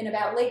in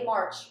about late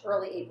March,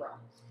 early April.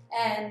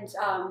 And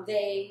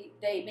they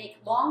make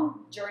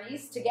long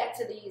journeys to get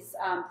to these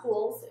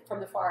pools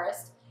from the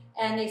forest,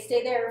 and they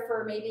stay there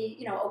for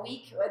maybe a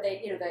week. Or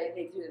they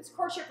do these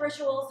courtship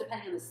rituals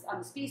depending on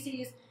the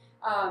species,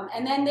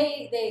 and then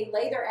they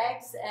lay their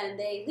eggs and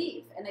they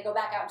leave and they go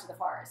back out into the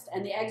forest,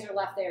 and the eggs are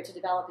left there to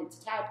develop into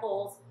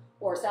tadpoles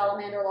or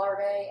salamander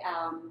larvae,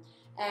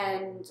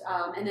 and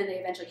then they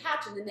eventually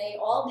hatch, and then they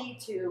all need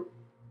to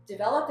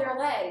develop their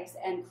legs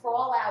and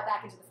crawl out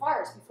back into the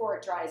forest before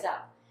it dries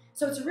up.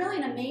 So it's really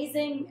an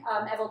amazing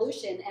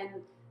evolution,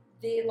 and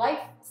the life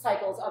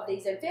cycles of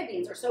these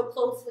amphibians are so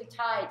closely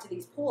tied to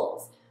these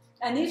pools.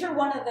 And these are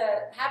one of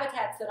the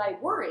habitats that I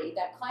worry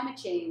that climate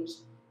change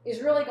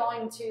is really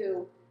going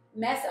to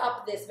mess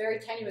up this very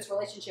tenuous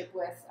relationship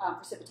with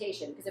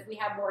precipitation. Because if we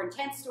have more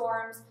intense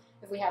storms,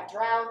 if we have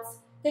droughts,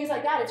 things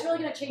like that, it's really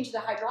going to change the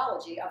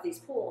hydrology of these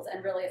pools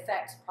and really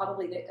affect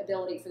probably the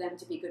ability for them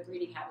to be good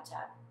breeding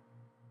habitat.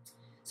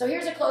 So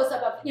here's a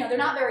close-up of, they're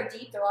not very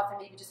deep. They're often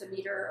maybe just a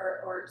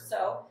meter or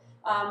so.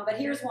 But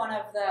here's one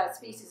of the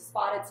species,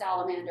 spotted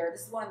salamander.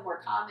 This is one of the more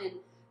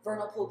common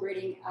vernal pool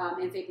breeding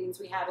amphibians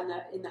we have in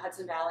the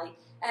Hudson Valley.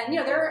 And,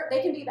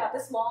 they can be about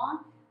this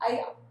long.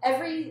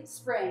 Every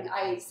spring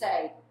I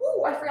say,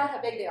 ooh, I forgot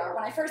how big they are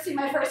when I first see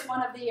my first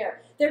one of the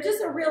year. They're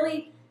just a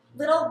really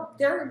little,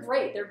 they're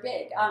great. They're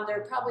big.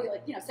 They're probably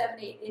like, 7,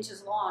 8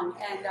 inches long.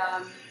 And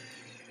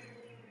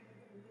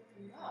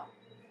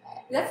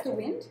that's the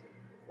wind.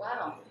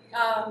 Wow.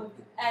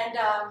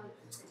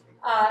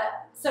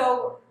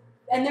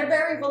 And they're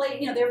very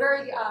related, they're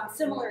very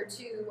similar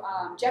to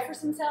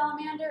Jefferson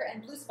salamander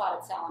and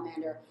blue-spotted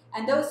salamander.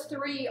 And those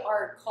three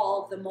are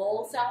called the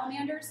mole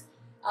salamanders,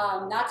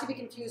 not to be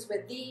confused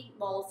with the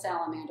mole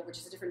salamander, which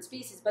is a different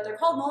species. But they're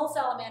called mole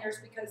salamanders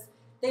because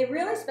they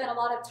really spend a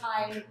lot of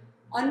time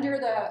under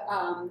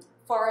the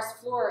forest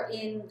floor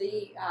in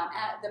the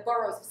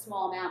burrows of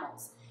small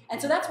mammals.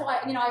 And so that's why,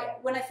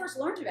 when I first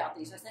learned about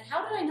these, I said,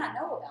 how did I not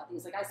know about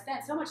these? Like, I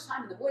spent so much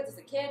time in the woods as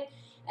a kid,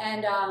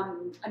 and,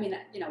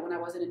 when I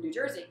wasn't in New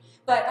Jersey.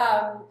 But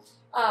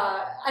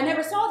I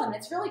never saw them.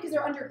 It's really because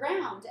they're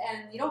underground,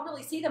 and you don't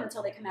really see them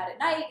until they come out at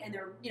night, and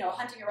they're,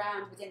 hunting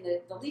around within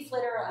the leaf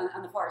litter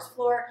on the forest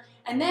floor.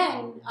 And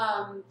then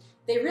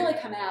they really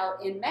come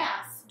out in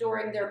mass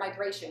during their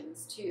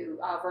migrations to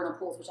vernal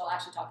pools, which I'll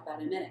actually talk about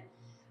in a minute.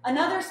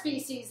 Another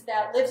species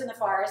that lives in the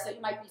forest that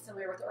you might be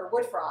familiar with are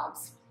wood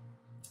frogs.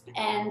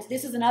 And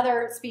this is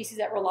another species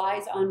that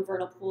relies on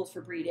vernal pools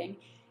for breeding.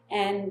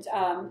 And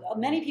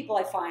many people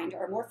I find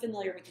are more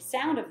familiar with the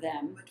sound of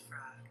them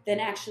than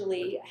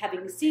actually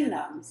having seen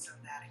them.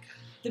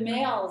 The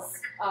males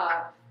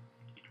have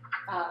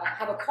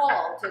a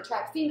call to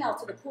attract females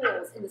to the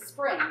pools in the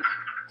spring.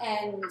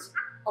 And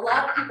a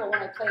lot of people,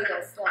 when I play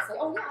this, they'll say,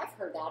 oh yeah, I've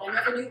heard that. I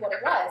never knew what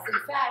it was. In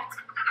fact,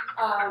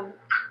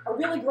 a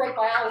really great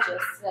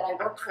biologist that I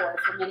worked for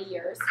many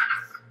years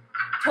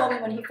told me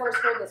when he first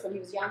heard this when he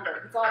was younger,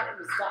 he thought it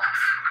was ducks.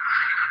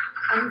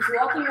 And he was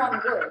walking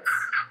around the woods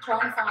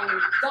trying to find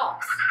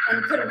ducks,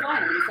 and he couldn't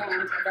find them. He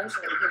found,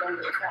 eventually, he learned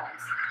they were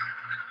frogs.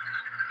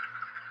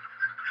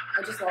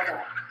 I just love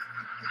that.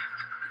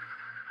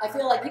 I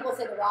feel like people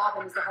say the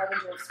robin is the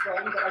harbinger of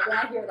spring, but like when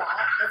I hear that,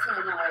 that's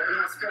when I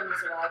know, spring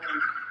is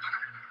arriving.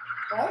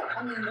 Right?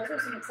 I mean, those are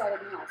some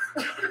exciting notes.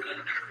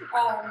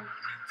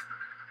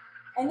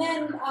 And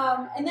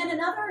then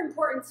another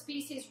important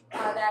species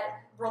that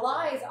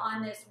relies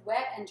on this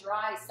wet and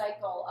dry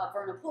cycle of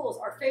vernal pools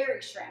are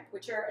fairy shrimp,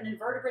 which are an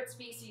invertebrate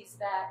species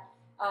that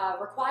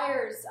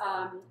requires,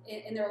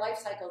 in their life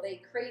cycle,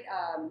 they create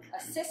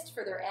a cyst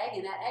for their egg,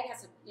 and that egg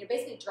has to,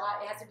 basically dry.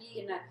 It has to be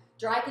in a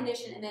dry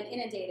condition and then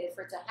inundated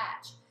for it to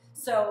hatch.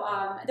 So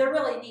they're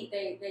really neat.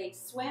 They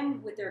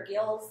swim with their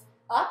gills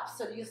up,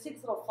 so you see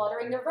this little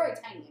fluttering. They're very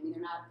tiny. I mean,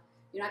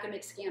 you're not going to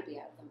make scampi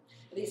out of them,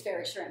 these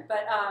fairy shrimp.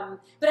 But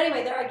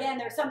anyway,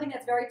 there's something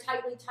that's very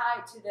tightly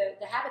tied to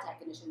the habitat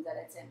conditions that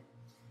it's in.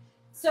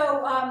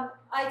 So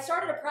I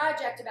started a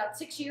project about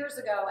 6 years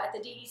ago at the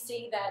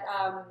DEC that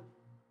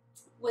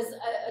was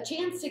a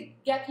chance to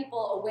get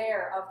people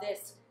aware of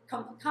this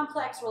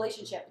complex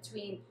relationship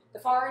between the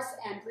forest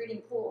and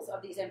breeding pools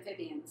of these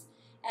amphibians.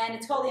 And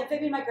it's called the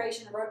Amphibian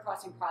Migration and Road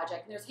Crossing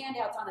Project. And there's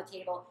handouts on the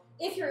table.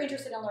 If you're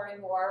interested in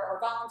learning more or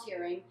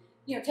volunteering,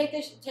 take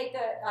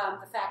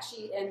the fact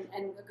sheet and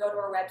go to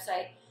our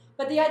website.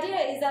 But the idea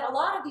is that a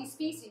lot of these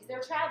species,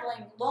 they're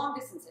traveling long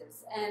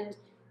distances, and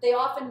they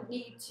often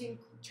need to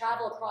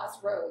travel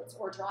across roads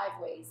or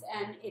driveways.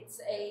 And it's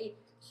a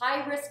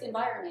high-risk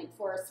environment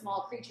for a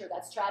small creature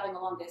that's traveling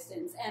a long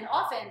distance. And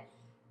often,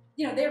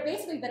 they're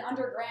basically been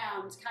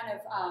underground, kind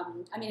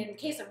of, in the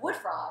case of wood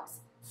frogs,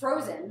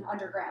 frozen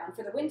underground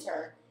for the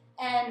winter.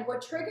 And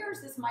what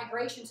triggers this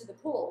migration to the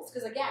pools,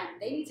 because again,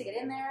 they need to get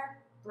in there,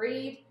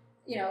 breed,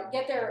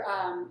 get their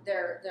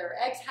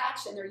eggs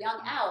hatched and their young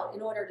out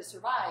in order to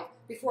survive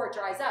before it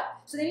dries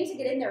up. So they need to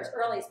get in there as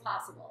early as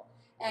possible.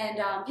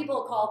 And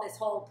people call this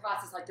whole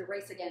process like the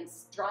race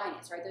against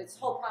dryness, right? This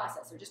whole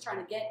process, they're just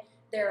trying to get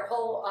their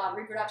whole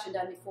reproduction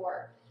done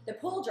before the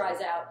pool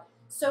dries out.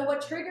 So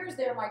what triggers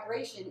their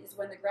migration is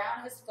when the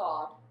ground has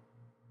thawed,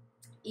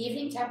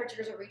 evening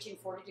temperatures are reaching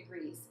 40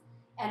 degrees,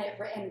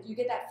 and you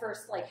get that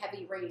first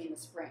heavy rain in the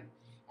spring.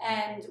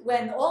 And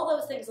when all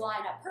those things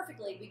line up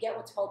perfectly, we get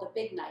what's called a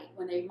big night,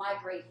 when they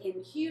migrate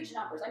in huge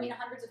numbers,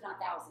 hundreds if not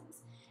thousands.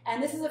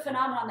 And this is a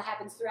phenomenon that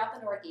happens throughout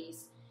the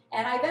Northeast.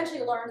 And I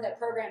eventually learned that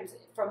programs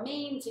from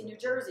Maine to New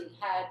Jersey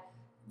had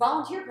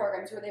volunteer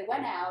programs where they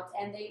went out,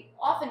 and they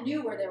often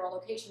knew where there were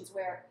locations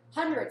where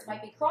hundreds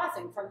might be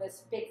crossing from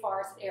this big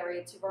forested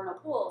area to vernal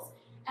pools.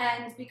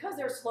 And because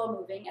they're slow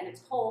moving and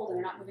it's cold and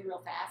they're not moving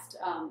real fast,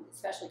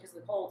 especially because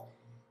of the cold,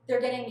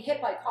 they're getting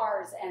hit by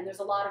cars, and there's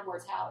a lot of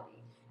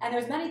mortality. And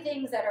there's many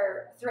things that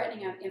are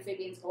threatening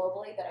amphibians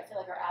globally that I feel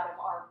like are out of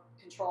our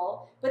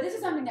control. But this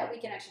is something that we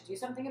can actually do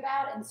something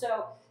about. And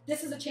so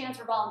this is a chance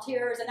for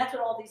volunteers, and that's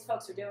what all these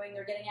folks are doing.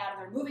 They're getting out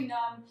and they're moving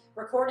them,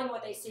 recording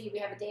what they see. We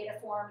have a data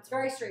form. It's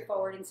very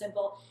straightforward and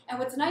simple. And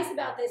what's nice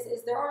about this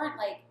is there aren't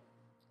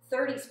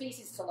 30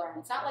 species to learn.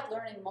 It's not like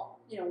learning,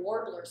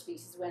 warbler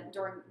species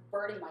during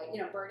bird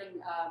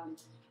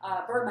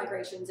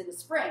migrations in the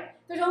spring.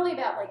 There's only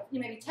about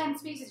maybe 10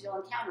 species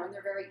you'll encounter, and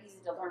they're very easy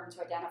to learn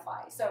to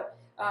identify. So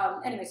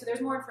anyway, so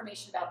there's more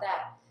information about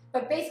that.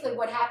 But basically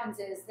what happens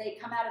is they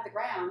come out of the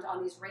ground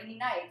on these rainy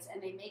nights,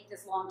 and they make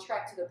this long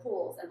trek to the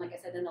pools. And like I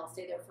said, then they'll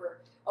stay there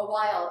for a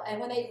while. And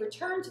when they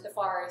return to the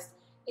forest,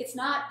 it's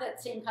not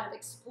that same kind of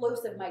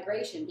explosive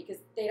migration, because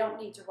they don't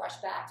need to rush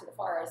back to the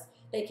forest.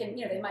 They can,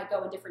 they might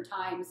go in different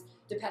times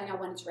depending on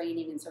when it's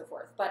raining and so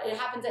forth. But it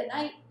happens at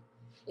night,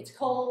 it's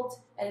cold,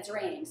 and it's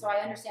raining. So I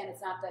understand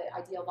it's not the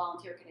ideal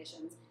volunteer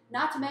conditions.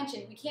 Not to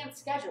mention, we can't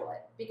schedule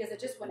it, because it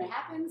just, when it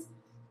happens,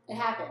 it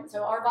happens.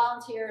 So our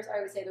volunteers, I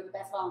always say they're the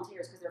best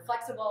volunteers because they're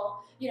flexible,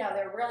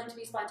 they're willing to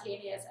be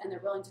spontaneous, and they're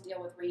willing to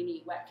deal with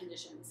rainy, wet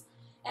conditions.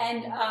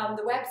 And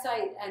the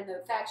website and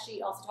the fact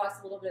sheet also talks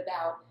a little bit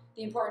about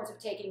the importance of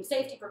taking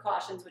safety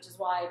precautions, which is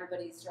why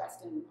everybody's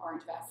dressed in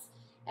orange vests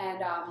and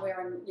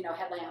wearing,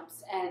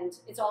 headlamps. And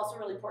it's also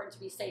really important to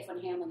be safe when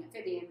handling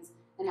amphibians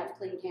and have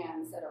clean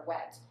hands that are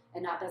wet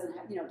and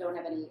don't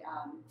have any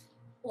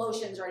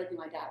lotions or anything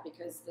like that,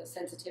 because the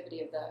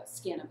sensitivity of the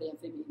skin of the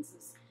amphibians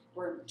is,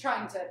 we're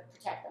trying to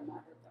protect them,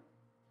 not hurt them.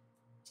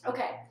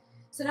 Okay,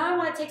 so now I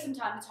want to take some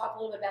time to talk a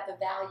little bit about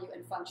the value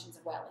and functions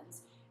of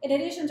wetlands. In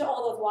addition to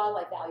all those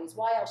wildlife values,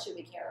 why else should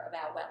we care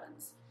about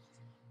wetlands?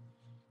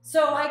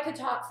 So I could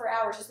talk for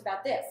hours just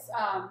about this.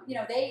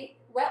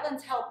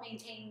 Wetlands help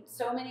maintain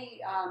so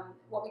many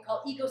what we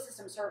call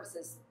ecosystem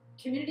services,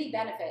 community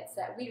benefits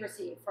that we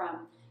receive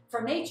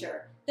from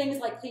nature, things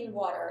like clean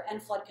water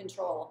and flood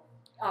control,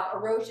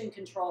 erosion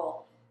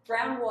control,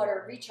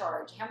 groundwater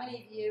recharge. How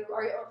many of you,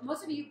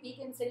 most of you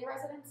Beacon City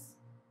residents?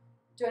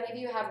 Do any of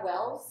you have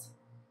wells?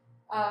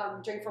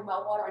 Drink from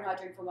well water? I know I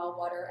drink from well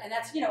water. And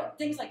that's,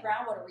 things like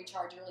groundwater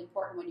recharge are really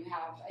important when you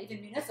have even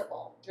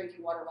municipal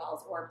drinking water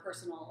wells or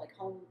personal,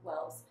 home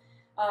wells.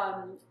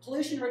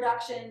 Pollution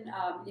reduction,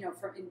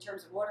 in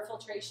terms of water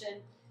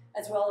filtration,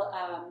 as well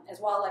as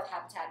wildlife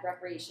habitat,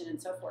 recreation, and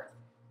so forth.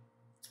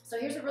 So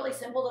here's a really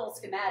simple little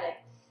schematic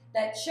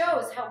that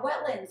shows how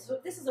wetlands, so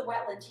this is a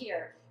wetland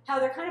here, how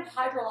they're kind of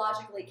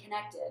hydrologically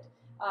connected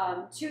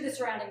to the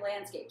surrounding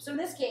landscape. So in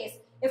this case,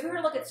 if we were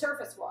to look at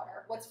surface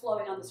water, what's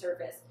flowing on the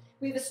surface,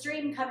 we have a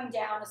stream coming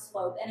down a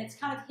slope, and it's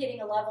kind of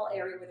hitting a level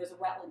area where there's a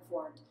wetland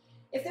formed.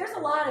 If there's a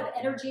lot of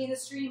energy in the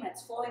stream and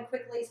it's flowing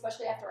quickly,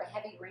 especially after a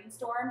heavy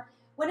rainstorm,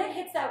 when it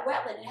hits that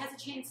wetland, it has a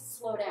chance to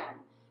slow down.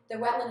 The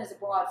wetland is a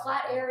broad,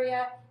 flat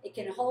area. It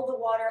can hold the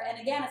water. And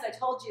again, as I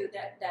told you,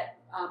 that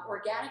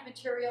organic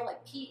material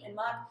like peat and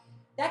muck,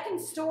 that can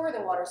store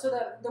the water. So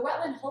the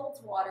wetland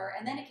holds water,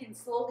 and then it can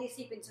slowly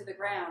seep into the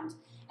ground.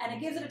 And it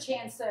gives it a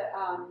chance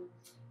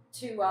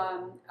to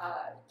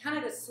kind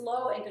of to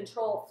slow and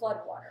control flood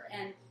water.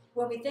 And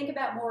when we think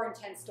about more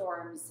intense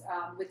storms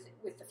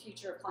with the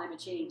future of climate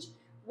change,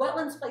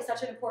 wetlands play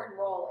such an important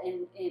role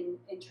in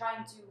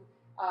trying to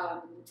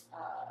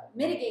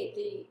mitigate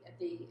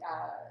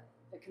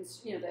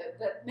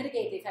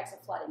mitigate the effects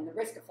of flooding and the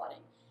risk of flooding.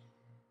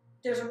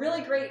 There's a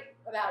really great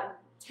about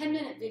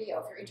 10-minute video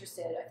if you're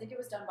interested. I think it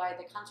was done by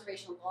the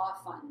Conservation Law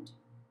Fund,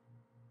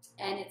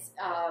 and it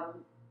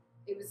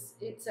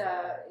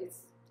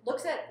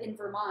looks at in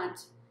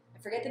Vermont. I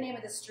forget the name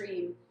of the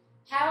stream.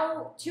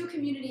 How two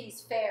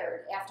communities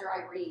fared after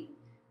Irene,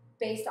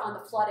 based on the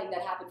flooding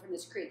that happened from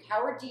this creek.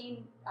 Howard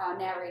Dean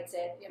narrates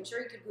it. I'm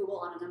sure you could Google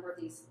on a number of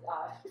these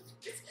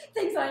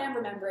things I am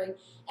remembering.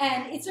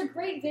 And it's a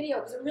great video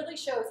because it really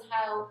shows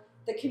how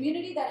the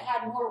community that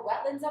had more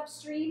wetlands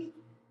upstream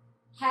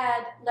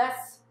had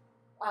less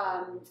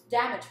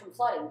damage from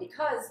flooding,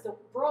 because the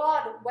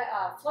broad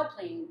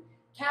floodplain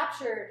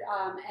captured,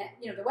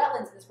 the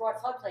wetlands in this broad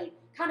floodplain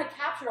kind of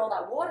captured all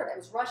that water that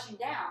was rushing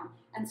down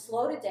and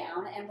slowed it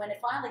down. And when it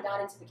finally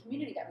got into the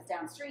community that was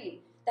downstream,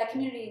 that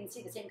community didn't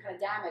see the same kind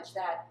of damage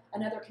that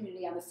another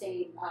community on the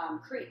same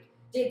creek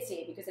did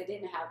see, because they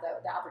didn't have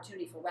the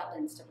opportunity for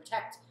wetlands to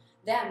protect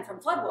them from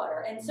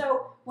floodwater. And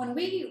so when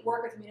we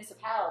work with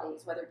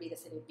municipalities, whether it be the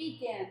city of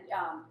Beacon,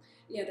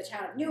 the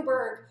town of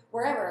Newburgh,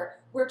 wherever,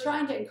 we're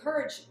trying to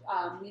encourage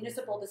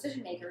municipal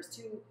decision makers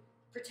to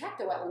protect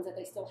the wetlands that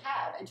they still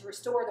have and to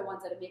restore the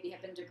ones that maybe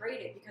have been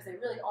degraded, because they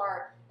really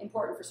are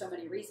important for so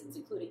many reasons,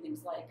 including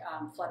things like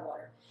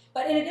floodwater.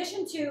 But in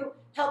addition to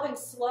helping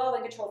slow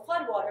and control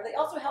floodwater, they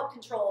also help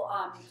control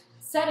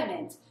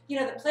sediment.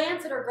 The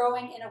plants that are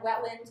growing in a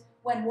wetland,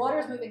 when water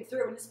is moving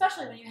through, and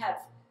especially when you have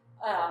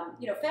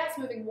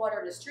fast-moving water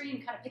in a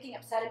stream kind of picking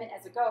up sediment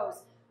as it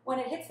goes, when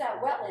it hits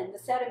that wetland, the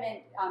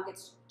sediment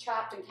gets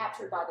trapped and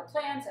captured by the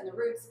plants and the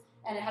roots,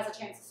 and it has a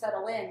chance to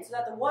settle in, so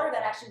that the water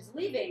that actually is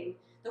leaving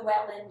the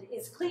wetland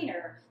is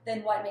cleaner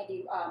than what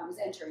maybe was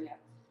entering it.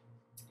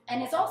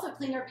 And it's also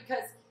cleaner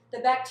because the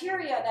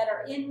bacteria that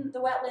are in the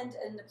wetland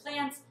and the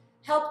plants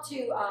help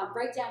to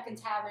break down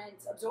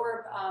contaminants,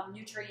 absorb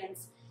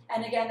nutrients,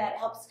 and again, that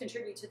helps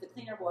contribute to the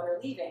cleaner water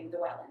leaving the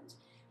wetland.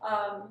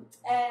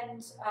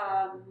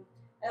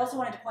 I also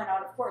wanted to point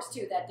out, of course,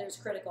 too, that there's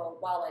critical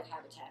wildlife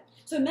habitat.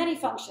 So many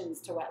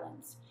functions to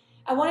wetlands.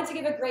 I wanted to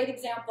give a great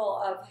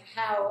example of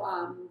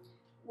how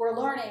we're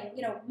learning,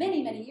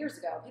 many, many years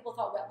ago, people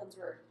thought wetlands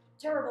were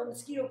terrible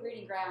mosquito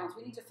breeding grounds.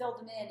 We need to fill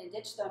them in and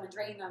ditch them and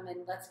drain them,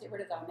 and let's get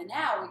rid of them. And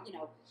now,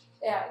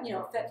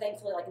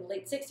 thankfully, like in the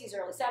late 60s,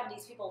 early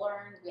 70s, people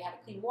learned we had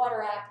a Clean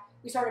Water Act.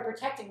 We started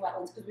protecting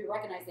wetlands because we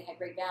recognized they had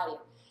great value.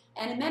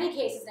 And in many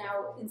cases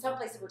now, in some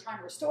places, we're trying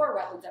to restore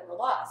wetlands that were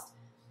lost.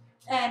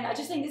 And I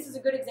just think this is a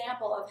good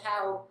example of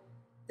how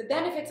the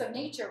benefits of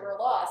nature were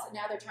lost, and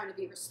now they're trying to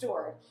be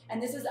restored.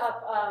 And this is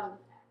up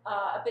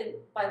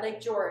by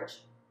Lake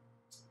George.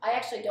 I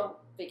actually don't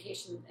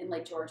vacation in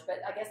Lake George,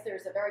 but I guess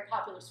there's a very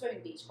popular swimming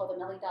beach called the $1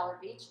 Million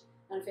Beach.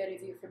 I don't know if any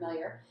of you are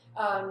familiar.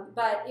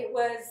 But it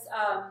was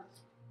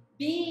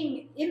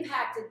being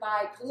impacted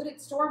by polluted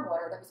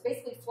stormwater that was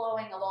basically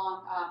flowing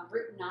along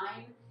Route 9.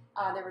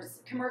 There was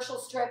commercial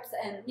strips,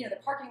 and the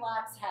parking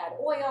lots had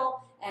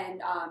oil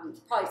and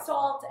probably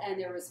salt, and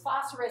there was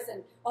phosphorus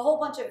and a whole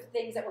bunch of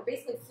things that were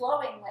basically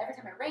flowing every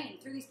time it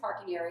rained through these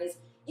parking areas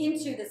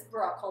into this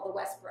brook called the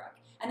West Brook,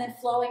 and then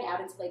flowing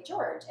out into Lake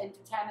George and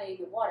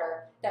contaminating the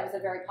water that was a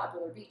very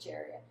popular beach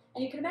area.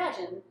 And you can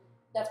imagine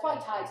that's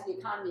probably tied to the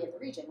economy of the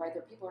region, right?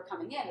 There people are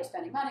coming in, they're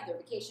spending money, they're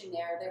vacationing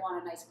there, they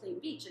want a nice clean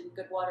beach and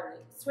good water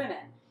to swim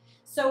in.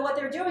 So what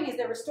they're doing is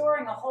they're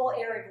restoring a whole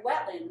area of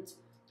wetland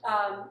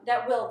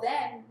that will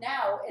then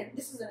now, and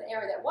this is an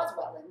area that was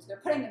wetlands, they're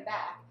putting them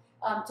back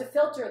to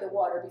filter the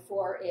water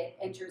before it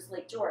enters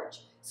Lake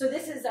George. So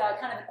this is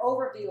kind of an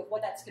overview of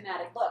what that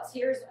schematic looks.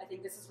 I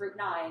think this is Route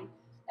 9,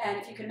 and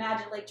if you can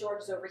imagine Lake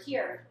George is over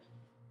here.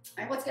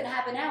 And what's going to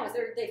happen now is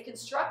they've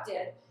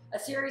constructed a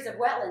series of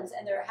wetlands,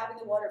 and they're having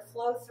the water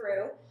flow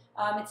through.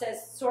 It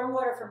says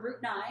stormwater from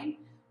Route 9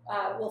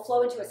 will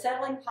flow into a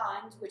settling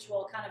pond, which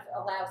will kind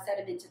of allow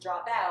sediment to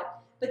drop out.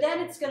 But then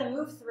it's going to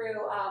move through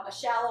a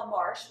shallow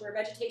marsh where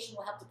vegetation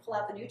will help to pull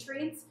out the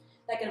nutrients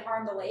that can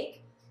harm the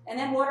lake. And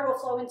then water will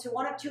flow into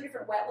one of two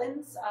different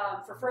wetlands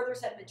for further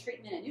sediment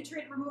treatment and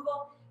nutrient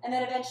removal, and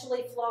then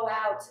eventually flow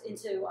out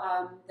into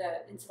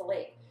the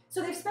lake.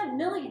 So they've spent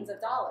millions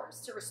of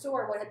dollars to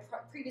restore what had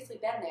previously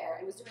been there,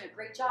 and was doing a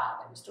great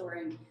job at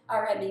restoring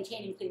or at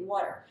maintaining clean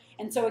water.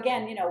 And so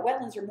again,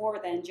 wetlands are more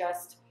than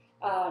just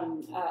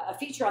a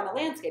feature on the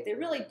landscape. They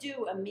really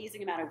do an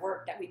amazing amount of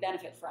work that we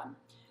benefit from.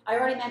 I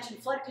already mentioned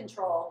flood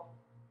control,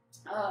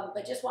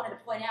 but just wanted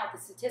to point out the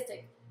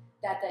statistic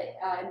that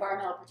the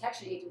Environmental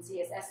Protection Agency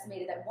has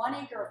estimated that 1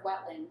 acre of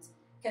wetland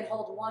can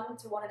hold 1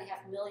 to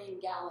 1.5 million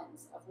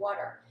gallons of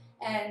water.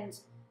 And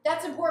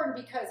that's important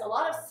because a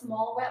lot of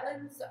small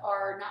wetlands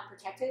are not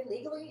protected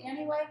legally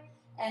anyway,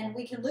 and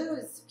we can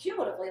lose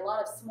cumulatively a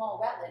lot of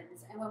small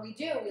wetlands. And when we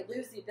do, we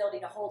lose the ability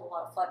to hold a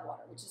lot of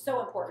floodwater, which is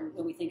so important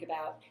when we think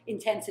about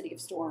intensity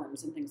of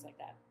storms and things like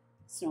that,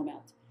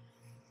 snowmelt.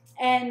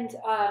 And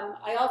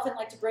I often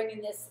like to bring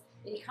in this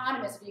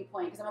economist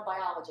viewpoint because I'm a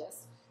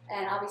biologist,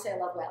 and obviously I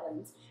love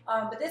wetlands.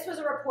 But this was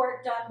a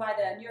report done by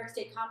the New York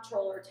State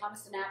Comptroller,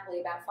 Thomas DiNapoli,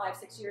 about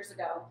 5-6 years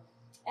ago.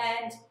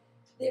 And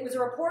it was a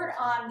report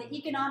on the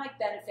economic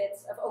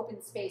benefits of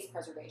open space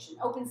preservation.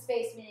 Open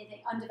space meaning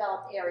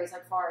undeveloped areas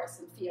like forests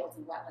and fields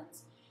and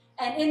wetlands.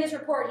 And in this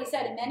report, he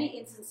said in many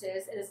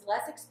instances, it is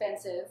less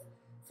expensive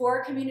for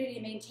a community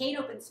to maintain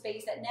open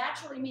space that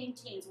naturally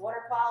maintains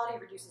water quality,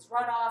 reduces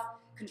runoff,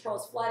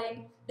 controls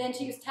flooding, than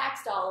to use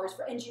tax dollars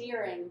for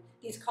engineering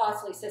these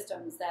costly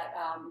systems that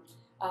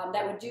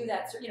that would do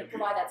that,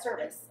 provide that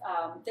service.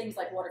 Things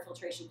like water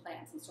filtration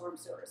plants and storm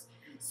sewers.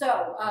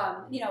 So,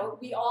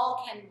 we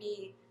all can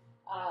be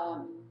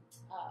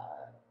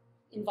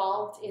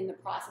involved in the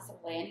process of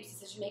land use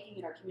decision making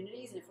in our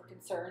communities, and if we're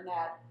concerned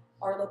that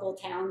our local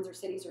towns or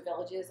cities or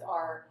villages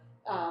are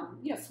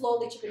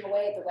slowly chipping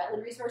away at the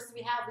wetland resources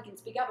we have, we can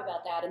speak up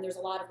about that. And there's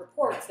a lot of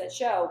reports that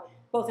show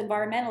both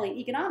environmentally,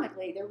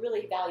 economically, they're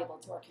really valuable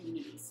to our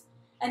communities.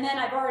 And then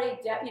I've already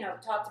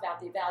talked about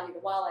the value to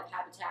wildlife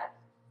habitat,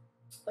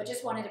 but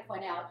just wanted to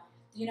point out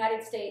the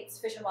United States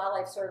Fish and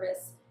Wildlife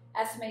Service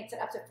estimates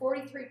that up to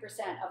 43%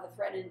 of the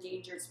threatened and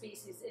endangered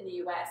species in the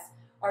U.S.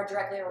 are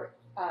directly or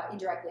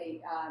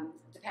indirectly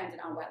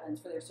dependent on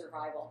wetlands for their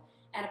survival.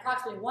 And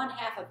approximately one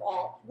half of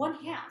all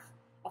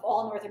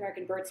North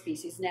American bird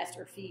species nest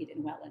or feed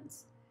in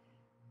wetlands.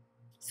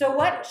 So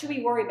what should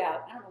we worry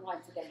about? I don't know why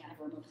I'm forgetting I have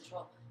remote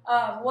control.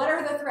 What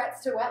are the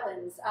threats to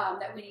wetlands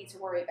that we need to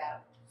worry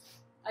about?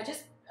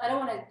 I don't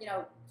want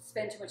to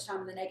spend too much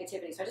time on the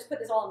negativity, so I just put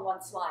this all in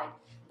one slide.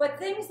 But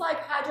things like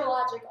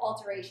hydrologic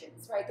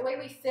alterations, right? The way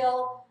we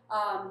fill,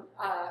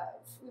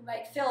 we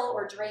might fill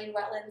or drain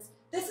wetlands.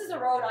 This is a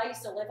road I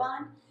used to live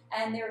on,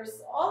 and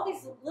there's all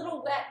these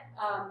little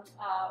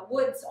wet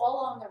woods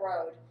all along the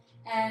road.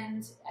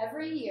 And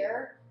every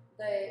year,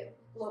 the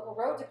local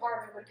road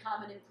department would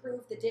come and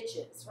improve the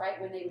ditches,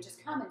 right? When they would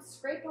just come and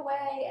scrape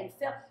away and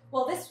fill.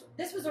 Well,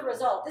 this was a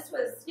result. This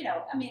was,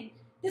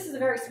 this is a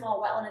very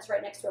small wetland. It's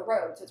right next to a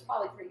road, so it's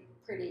probably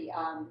pretty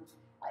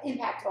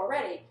impacted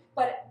already.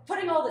 But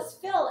putting all this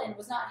fill in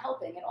was not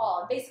helping at all.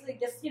 And basically,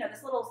 this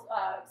little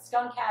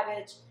skunk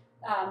cabbage,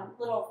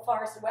 little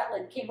forested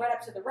wetland came right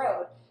up to the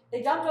road.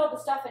 They dumped all the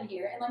stuff in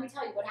here, and let me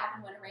tell you what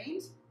happened when it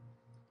rained.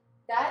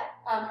 That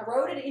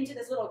eroded into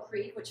this little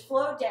creek, which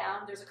flowed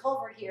down. There's a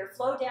culvert here,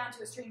 flowed down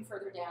to a stream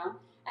further down.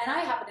 And I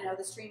happen to know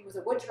the stream was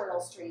a wood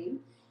turtle stream,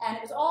 and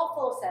it was all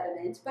full of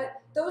sediment.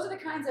 But those are the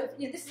kinds of,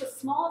 this is a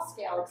small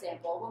scale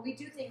example. When we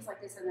do things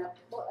like this in a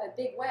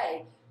big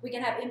way, we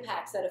can have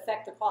impacts that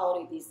affect the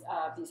quality of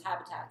these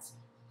habitats.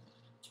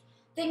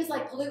 Things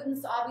like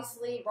pollutants,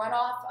 obviously,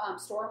 runoff,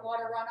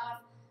 stormwater runoff.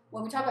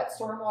 When we talk about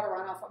stormwater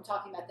runoff, I'm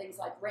talking about things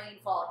like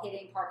rainfall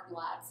hitting parking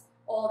lots,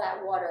 all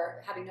that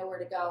water having nowhere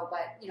to go,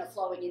 but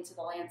flowing into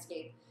the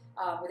landscape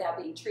without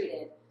being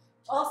treated.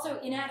 Also,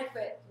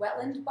 inadequate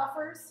wetland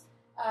buffers.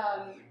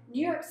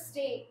 New York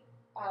State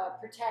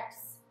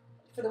protects,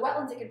 for the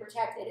wetlands it can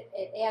protect,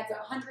 it adds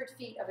 100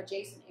 feet of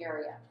adjacent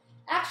area.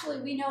 Actually,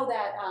 we know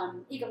that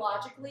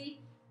ecologically,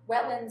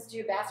 wetlands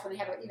do best when they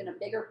have even a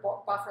bigger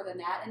buffer than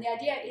that. And the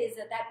idea is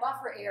that that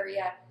buffer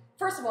area,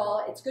 first of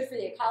all, it's good for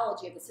the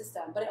ecology of the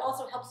system, but it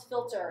also helps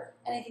filter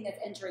anything that's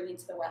entering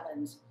into the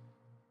wetlands.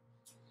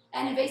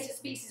 And invasive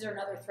species are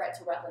another threat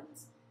to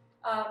wetlands.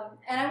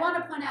 And I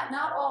want to point out,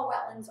 not all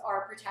wetlands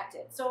are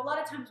protected. So a lot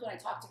of times when I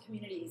talk to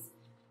communities,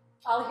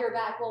 I'll hear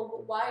back,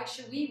 well, why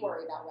should we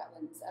worry about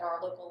wetlands at our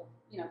local,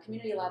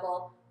 community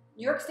level?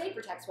 New York State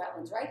protects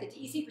wetlands, right? The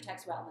DEC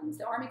protects wetlands.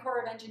 The Army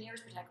Corps of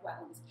Engineers protect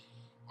wetlands.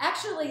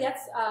 Actually,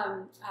 that's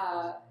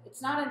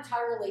it's not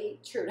entirely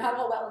true. Not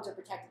all wetlands are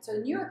protected. So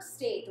in New York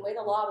State, the way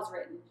the law was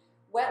written,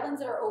 wetlands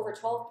that are over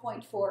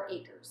 12.4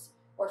 acres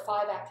or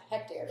 5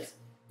 hectares,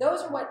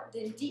 those are what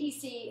the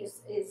DEC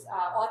is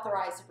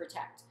authorized to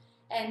protect.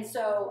 And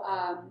so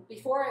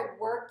before I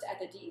worked at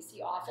the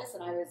DEC office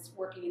and I was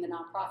working in the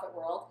nonprofit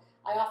world,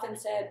 I often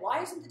said,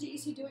 why isn't the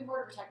DEC doing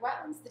more to protect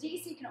wetlands? The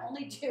DEC can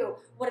only do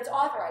what it's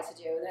authorized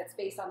to do, that's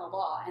based on the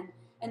law.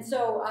 And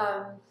so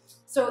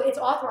it's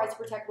authorized to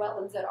protect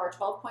wetlands that are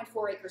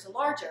 12.4 acres or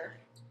larger,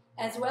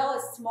 as well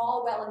as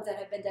small wetlands that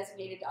have been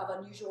designated of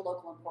unusual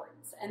local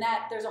importance. And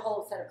that there's a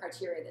whole set of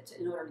criteria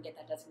in order to get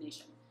that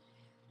designation.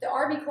 The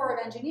Army Corps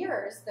of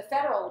Engineers, the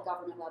federal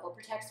government level,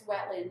 protects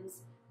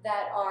wetlands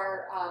that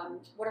are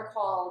what are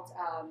called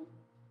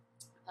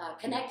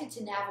connected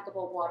to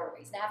navigable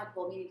waterways.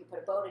 Navigable meaning you can put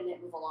a boat in it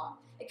and move along.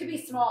 It could be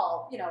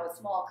small, a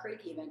small creek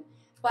even.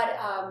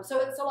 So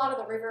it's a lot of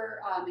the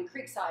river and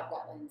creekside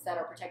wetlands that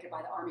are protected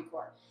by the Army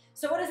Corps.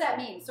 So what does that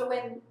mean? So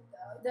when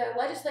the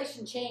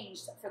legislation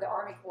changed for the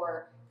Army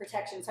Corps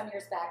protection some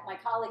years back, my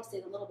colleagues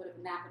did a little bit of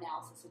a map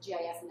analysis, a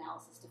GIS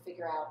analysis, to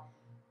figure out,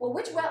 well,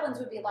 which wetlands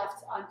would be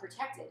left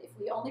unprotected if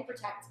we only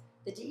protect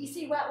the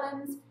DEC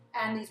wetlands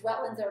and these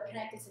wetlands that are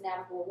connected to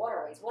navigable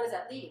waterways. What does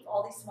that leave?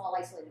 All these small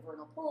isolated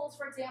vernal pools,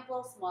 for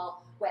example,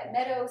 small wet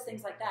meadows,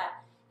 things like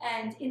that.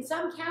 And in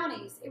some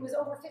counties, it was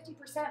over 50%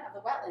 of the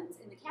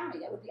wetlands in the county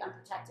that would be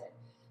unprotected.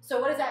 So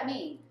what does that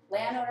mean?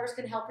 Landowners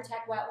can help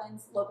protect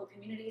wetlands. Local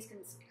communities can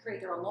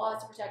create their own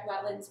laws to protect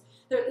wetlands.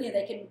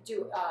 They can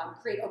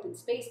create open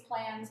space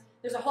plans.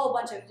 There's a whole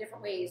bunch of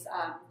different ways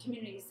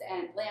communities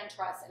and land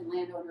trusts and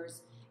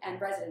landowners and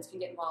residents can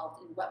get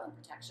involved in wetland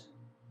protection.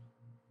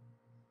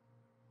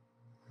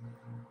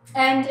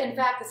 And in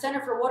fact, the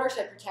Center for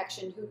Watershed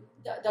Protection, who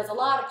does a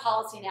lot of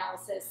policy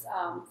analysis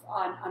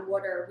on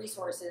water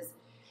resources,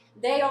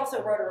 they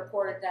also wrote a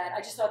report that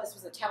I just thought this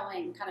was a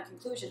telling kind of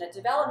conclusion, that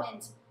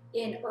development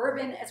in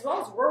urban as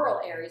well as rural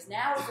areas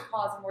now is the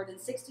cause of more than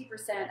 60%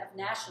 of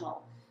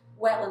national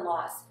wetland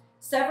loss.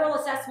 Several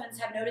assessments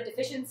have noted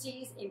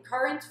deficiencies in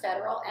current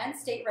federal and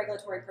state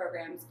regulatory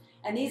programs,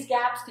 and these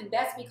gaps can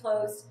best be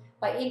closed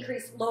by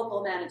increased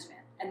local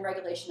management and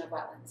regulation of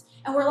wetlands.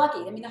 And we're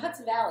lucky. I mean, the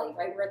Hudson Valley,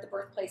 right? We're at the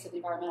birthplace of the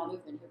environmental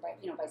movement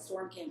here, by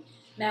Storm King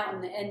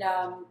Mountain. And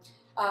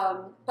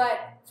but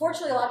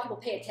fortunately, a lot of people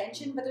pay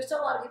attention. But there's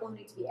still a lot of people who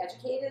need to be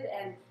educated,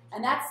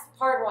 and that's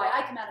part of why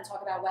I come out and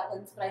talk about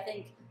wetlands. But I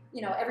think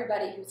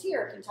everybody who's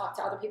here can talk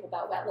to other people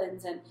about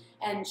wetlands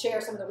and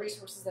share some of the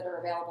resources that are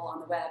available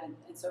on the web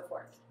and so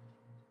forth.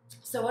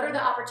 So, what are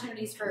the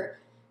opportunities for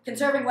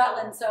conserving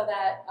wetlands so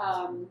that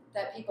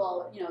that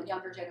people,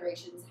 younger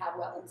generations have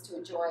wetlands to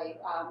enjoy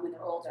when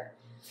they're older?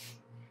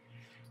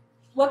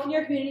 What can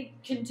your community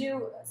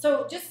do?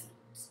 So just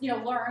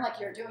learn like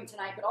you're doing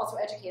tonight, but also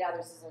educate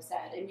others, as I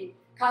said. I mean,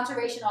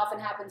 conservation often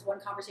happens one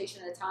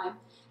conversation at a time,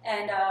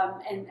 and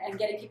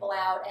getting people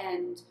out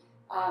and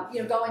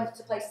going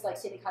to places like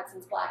Scenic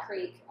Hudson's Black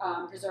Creek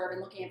Preserve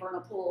and looking at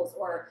vernal pools,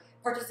 or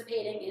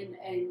participating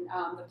in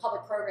the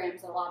public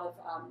programs that a lot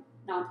of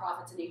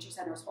nonprofits and nature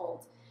centers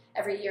hold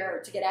every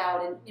year to get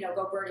out and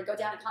go birding, go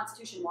down to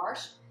Constitution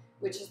Marsh,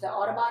 which is the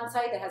Audubon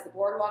site that has the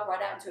boardwalk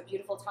right out into a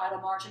beautiful tidal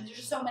marsh. And there's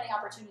just so many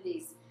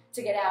opportunities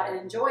to get out and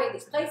enjoy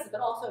these places, but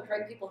also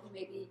bring people who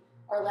maybe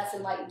are less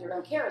enlightened or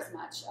don't care as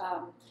much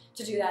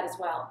to do that as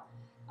well.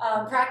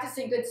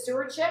 Practicing good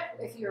stewardship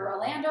if you're a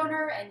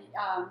landowner, and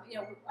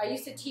I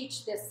used to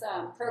teach this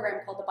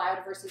program called the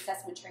Biodiversity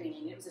Assessment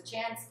Training. It was a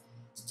chance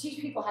to teach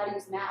people how to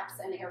use maps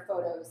and air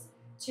photos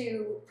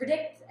to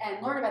predict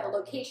and learn about the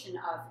location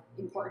of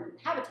important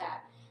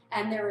habitat.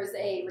 And there was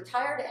a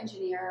retired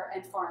engineer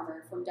and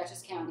farmer from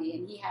Dutchess County,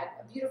 and he had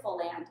a beautiful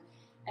land.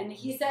 And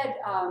he said,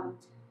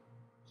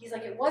 he's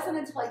like, it wasn't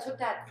until I took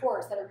that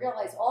course that I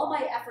realized all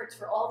my efforts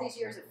for all these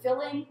years of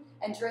filling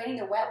and draining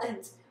the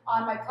wetlands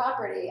on my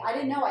property. I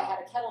didn't know I had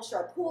a kettle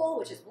shark pool,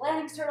 which is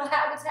landing turtle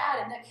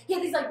habitat, and he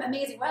had these like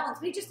amazing wetlands,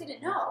 but he just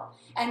didn't know.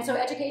 And so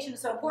education is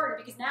so important,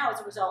 because now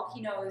as a result,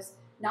 he knows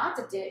not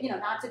to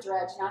not to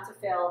dredge, not to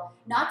fill,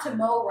 not to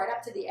mow right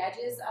up to the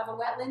edges of a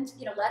wetland.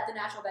 Let the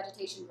natural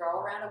vegetation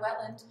grow around a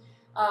wetland.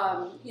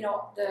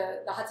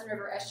 The Hudson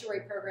River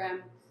Estuary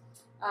program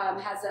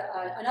has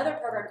another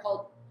program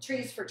called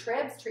Trees for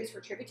Tribs, Trees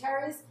for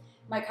Tributaries.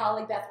 My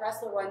colleague Beth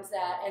Ressler runs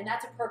that, and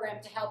that's a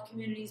program to help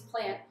communities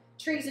plant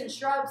trees and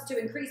shrubs to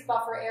increase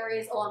buffer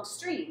areas along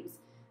streams.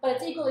 But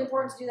it's equally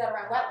important to do that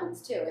around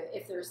wetlands too,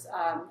 if there's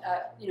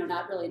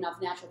not really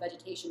enough natural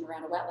vegetation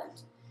around a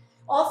wetland.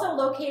 Also,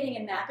 locating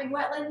and mapping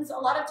wetlands. A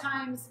lot of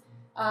times,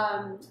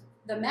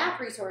 the map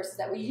resources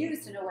that we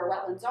use to know where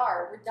wetlands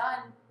are were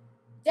done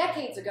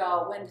decades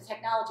ago when the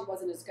technology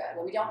wasn't as good.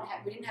 When we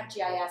didn't have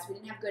GIS, we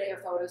didn't have good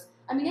air photos.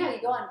 I mean, yeah, you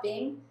go on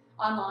Bing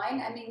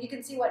online. I mean, you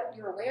can see what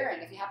you were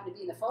wearing if you happen to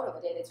be in the photo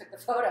the day they took the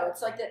photo.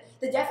 It's like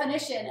the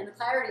definition and the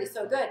clarity is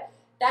so good.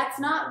 That's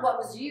not what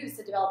was used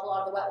to develop a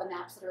lot of the wetland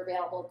maps that are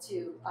available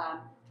to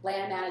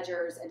land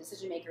managers and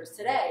decision makers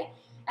today.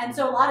 And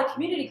so a lot of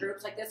community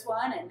groups like this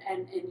one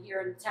and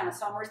here in the town of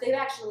Somers, they've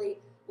actually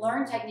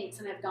learned techniques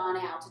and have gone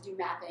out to do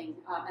mapping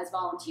as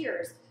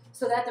volunteers,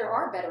 so that there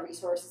are better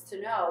resources to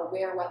know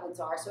where wetlands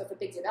are. So if a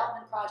big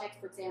development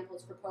project, for example,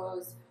 is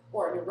proposed,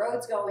 or new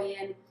roads go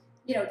in,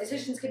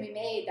 decisions can be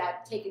made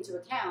that take into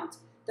account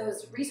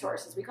those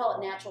resources. We call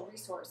it natural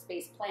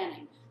resource-based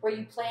planning, where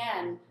you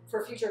plan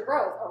for future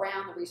growth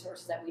around the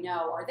resources that we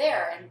know are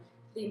there. And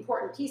the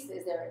important piece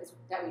is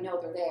that we know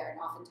they're there, and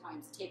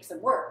oftentimes it takes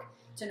some work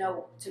to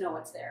know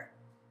what's there.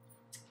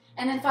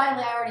 And then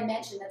finally, I already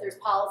mentioned that there's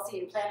policy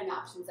and planning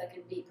options that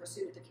can be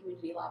pursued at the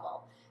community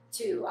level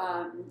to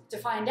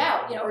find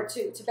out, or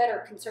to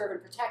better conserve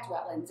and protect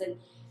wetlands. And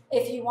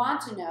if you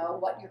want to know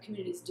what your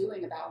community is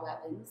doing about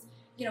wetlands,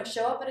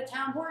 show up at a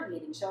town board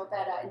meeting, show up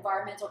at an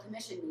environmental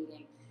commission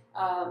meeting,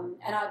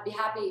 and I'd be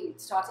happy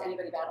to talk to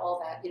anybody about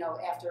all that,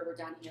 after we're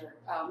done here.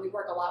 We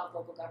work a lot with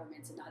local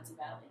governments in the Hudson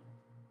Valley.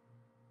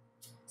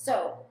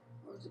 So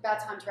it's about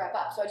time to wrap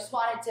up. So I just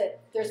wanted to,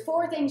 there's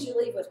 4 things you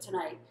leave with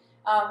tonight.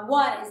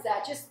 One is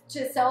that just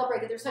to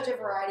celebrate that there's such a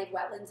variety of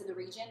wetlands in the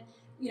region.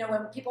 You know,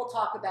 when people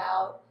talk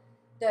about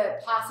the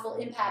possible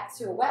impact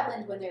to a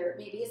wetland when there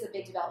maybe is a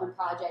big development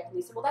project, and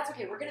they say, well, that's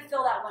okay, we're going to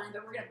fill that one in,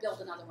 but we're going to build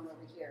another one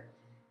over here.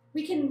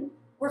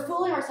 We're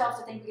fooling ourselves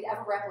to think we could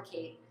ever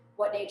replicate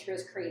what nature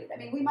has created. I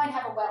mean, we might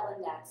have a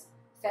wetland that's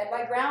fed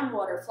by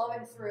groundwater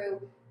flowing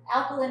through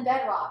alkaline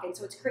bedrock, and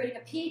so it's creating a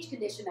pH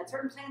condition that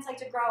certain plants like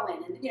to grow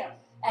in, and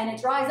and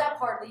it dries up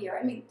part of the year.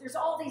 I mean, there's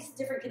all these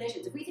different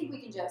conditions. If we think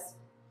we can just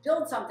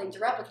build something to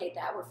replicate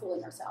that, we're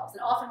fooling ourselves.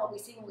 And often what we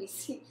see when we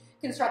see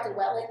constructed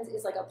wetlands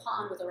is like a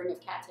pond with a ring of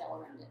cattail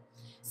around it.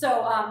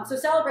 So, so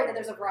celebrate that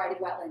there's a variety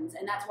of wetlands,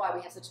 and that's why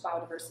we have such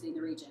biodiversity in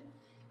the region.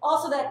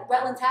 Also, that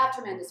wetlands have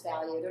tremendous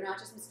value. They're not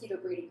just mosquito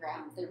breeding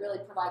grounds. They really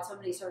provide so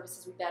many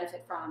services we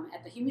benefit from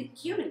at the human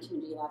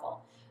community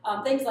level.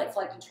 Things like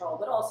flood control,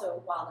 but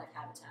also wildlife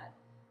habitat.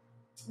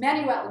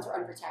 Many wetlands are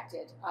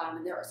unprotected,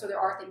 and so there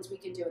are things we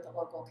can do at the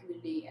local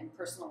community and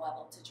personal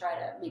level to try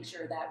to make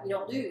sure that we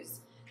don't lose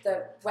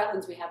the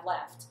wetlands we have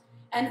left.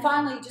 And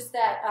finally, just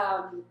that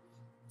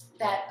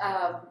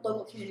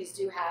local communities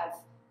do have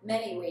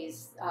many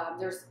ways.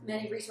 There's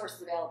many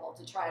resources available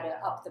to try to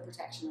up the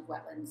protection of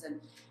wetlands,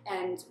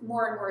 and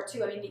more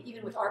too. I mean,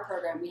 even with our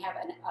program, we have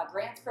a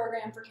grants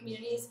program for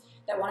communities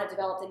that want to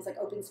develop things like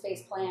open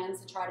space plans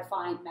to try to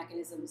find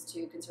mechanisms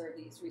to conserve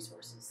these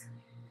resources.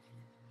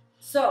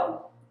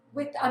 So,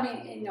 and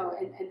if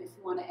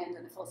you want to end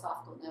on a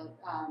philosophical note,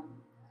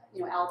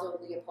 Aldo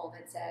Leopold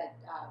had said,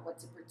 "What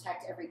to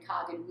protect every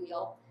cog and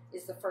wheel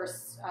is the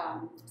first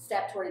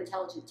step toward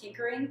intelligent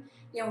tinkering."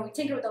 When we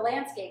tinker with the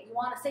landscape, we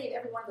want to save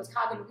every one of those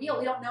cog and wheel.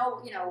 We don't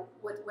know,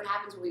 what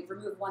happens when we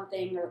remove one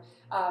thing or,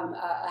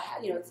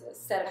 a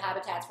set of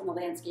habitats from the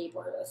landscape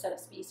or a set of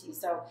species.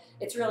 So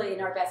it's really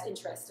in our best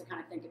interest to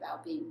kind of think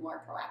about being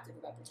more proactive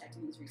about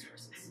protecting these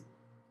resources.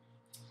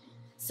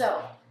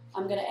 So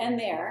I'm going to end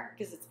there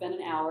because it's been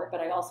an hour, but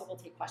I also will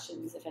take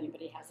questions if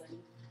anybody has any.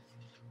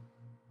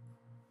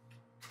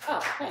 Oh,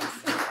 thanks.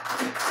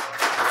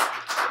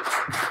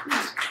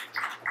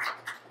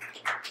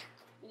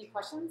 Any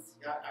questions?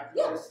 Yeah, I've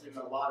noticed in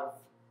a lot of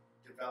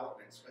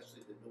developments,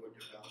 especially the newer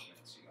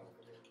developments,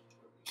 where they're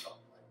putting up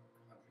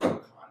like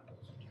 100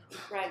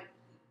 condos. Right.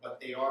 But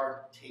they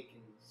are taking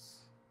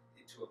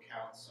into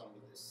account some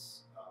of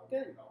this, what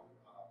you're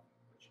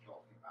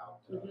talking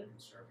about,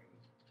 conserving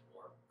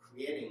or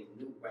creating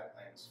new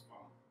wetlands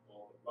from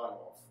all the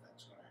runoff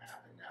that's going to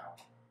happen now,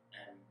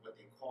 and what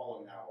they call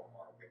them now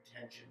are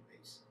retention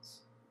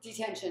basins.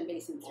 Detention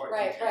basins. Or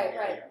right.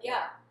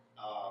 Yeah.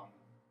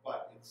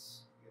 But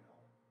it's,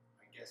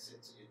 I guess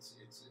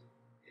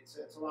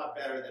it's a lot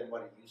better than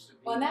what it used to be.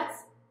 Well, and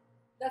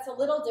that's a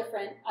little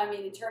different. I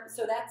mean, in terms,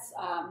 so that's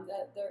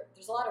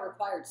there's a lot of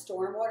required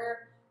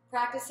stormwater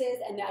practices,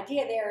 and the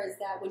idea there is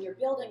that when you're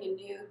building a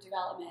new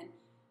development,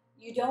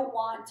 you don't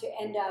want to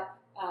end up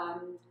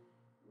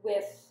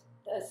with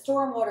the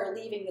stormwater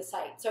leaving the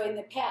site. So in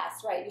the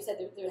past, right, you said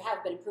there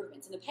have been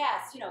improvements. In the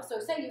past, so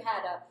say you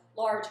had a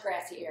large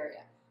grassy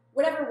area.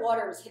 Whatever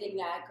water was hitting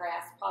that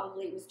grass,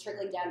 probably it was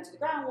trickling down into the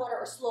groundwater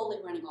or slowly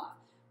running off.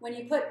 When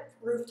you put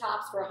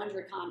rooftops for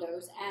 100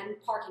 condos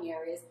and parking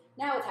areas,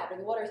 now what's happening?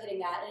 The water is hitting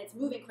that, and it's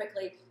moving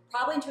quickly,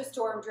 probably into a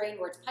storm drain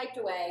where it's piped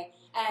away,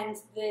 and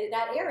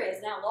that area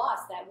has now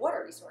lost that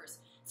water resource.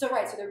 So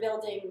they're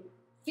building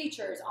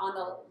features on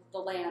the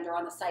land or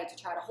on the site to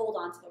try to hold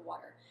on to the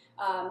water.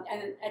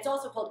 And it's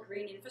also called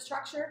green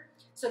infrastructure.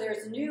 So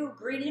there's new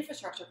green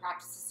infrastructure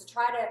practices to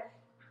try to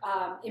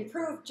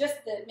improve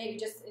maybe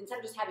instead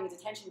of just having a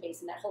detention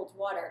basin that holds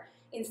water,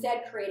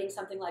 instead creating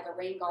something like a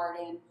rain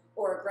garden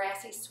or a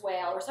grassy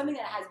swale or something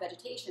that has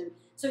vegetation.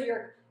 So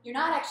you're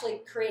not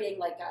actually creating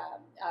like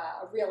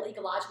a real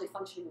ecologically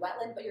functioning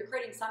wetland, but you're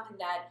creating something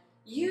that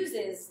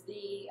uses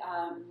the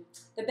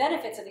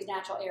benefits of these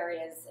natural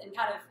areas and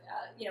kind of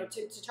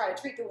to try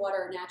to treat the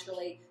water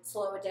naturally,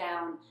 slow it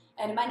down.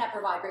 And it might not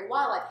provide great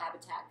wildlife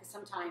habitat because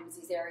sometimes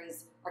these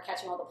areas are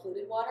catching all the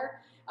polluted water,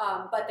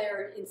 but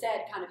they're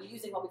instead kind of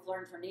using what we've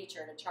learned from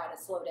nature to try to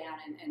slow down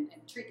and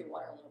treat the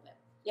water a little bit.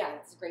 Yeah,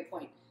 that's a great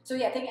point. So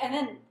yeah, and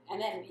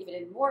then even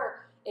in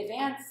more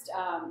advanced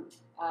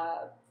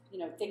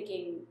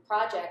thinking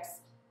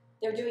projects,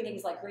 they're doing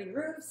things like green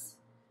roofs,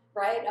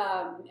 right?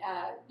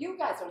 You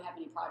guys don't have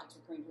any projects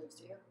with green roofs,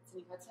 do you?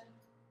 Scenic Hudson?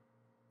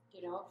 Do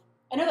you know?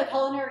 I know the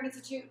Culinary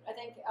Institute, I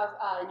think,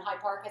 in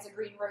Hyde Park has a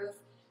green roof.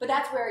 But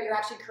that's where you're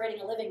actually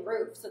creating a living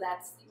roof, so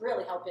that's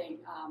really helping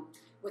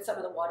with some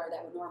of the water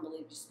that would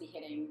normally just be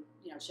hitting,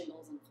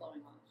 shingles and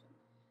flowing off.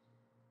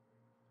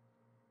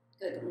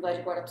 Good. I'm glad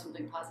you brought up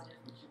something positive.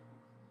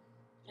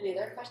 Any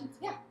other questions?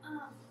 Yeah.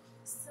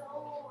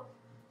 So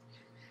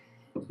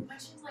you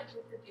mentioned like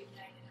with the big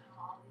night and how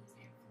all these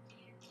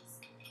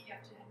amphibians, you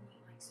have to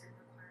meet like certain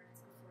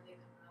requirements before they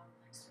come out,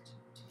 like start to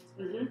move to these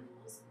weather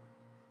pools.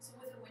 So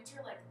with a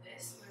winter like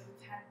this, where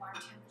we've had warm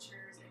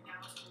temperatures and now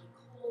it's really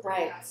cold,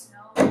 right? We got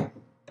snow.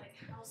 Like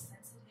how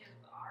sensitive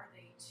are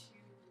they to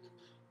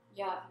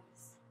these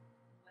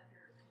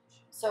weather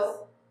conditions?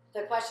 So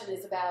the question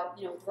is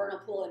about vernal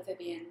pool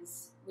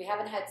amphibians. We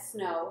haven't had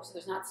snow, so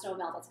there's not snow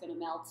melt that's going to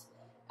melt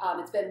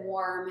It's been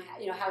warm.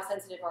 How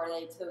sensitive are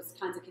they to those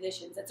kinds of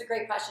conditions? That's a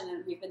great question,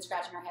 and we've been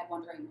scratching our head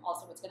wondering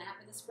also what's going to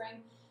happen this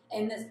spring.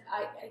 And this,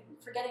 I'm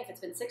forgetting if it's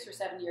been 6 or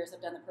 7 years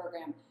I've done the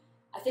program.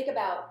 I think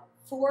about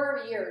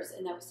 4 years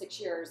in those 6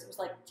 years, it was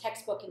like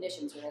textbook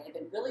conditions where it had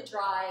been really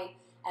dry,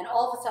 and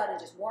all of a sudden it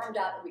just warmed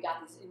up, and we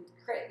got these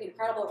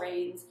incredible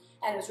rains,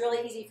 and it was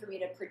really easy for me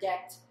to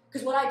predict.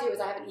 Because what I do is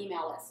I have an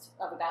email list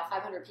of about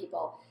 500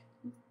 people,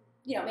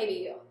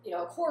 maybe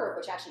a quarter of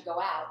which actually go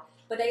out,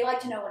 but they like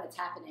to know when it's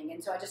happening,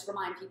 and so I just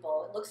remind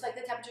people, it looks like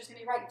the temperature's going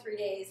to be right in 3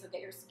 days, so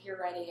get your gear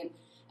ready,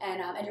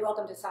 and you're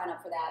welcome to sign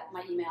up for that.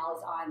 My email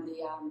is on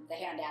the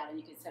handout, and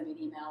you can send me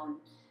an email,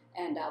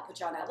 and I'll put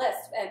you on that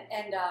list.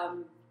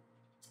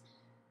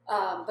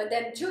 But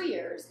then 2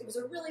 years, it was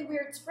a really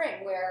weird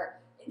spring where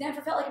it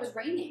never felt like it was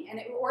raining,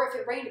 or if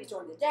it rained, it was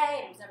during the day,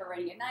 and it was never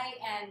raining at night,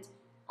 and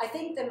I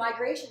think the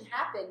migration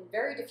happened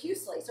very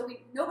diffusely, so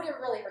nobody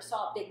really ever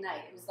saw a big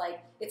night. It was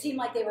like, it seemed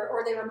like they were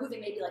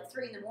moving maybe like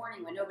 3 in the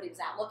morning when nobody was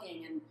out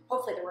looking, and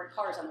hopefully there weren't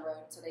cars on the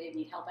road, so they didn't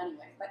need help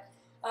anyway. But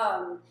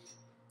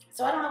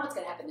so I don't know what's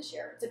going to happen this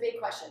year. It's a big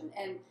question,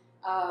 and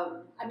I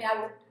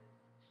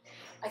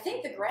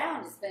think the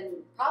ground has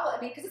been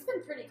probably, because it's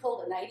been pretty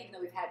cold at night, even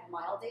though we've had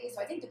mild days,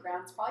 so I think the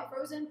ground's probably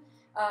frozen,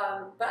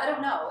 but I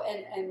don't know,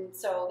 and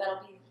so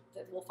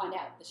we'll find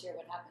out this year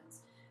what happens.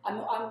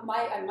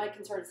 My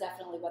concern is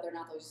definitely whether or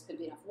not there's going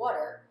to be enough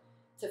water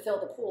to fill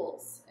the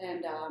pools,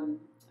 and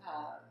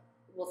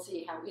we'll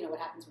see how what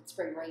happens with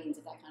spring rains,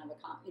 if that kind of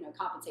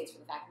compensates for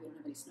the fact that we don't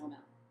have any snow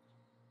melt.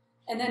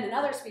 And then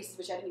another species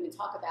which I didn't even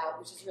talk about,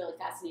 which is really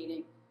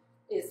fascinating,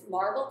 is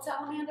marbled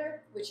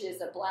salamander, which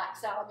is a black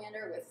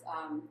salamander with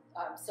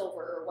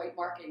silver or white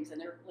markings,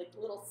 and they're like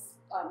little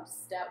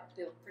stout.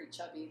 They look pretty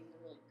chubby, and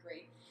they're really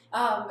great.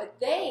 But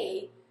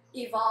they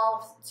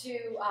evolved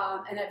to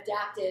and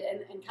adapted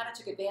and kind of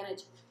took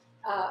advantage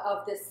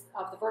of the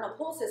vernal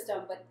pool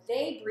system, but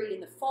they breed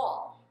in the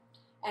fall.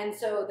 And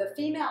so the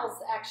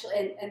females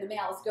actually, and the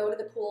males go to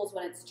the pools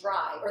when it's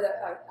dry, or the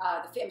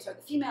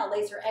female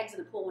lays her eggs in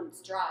the pool when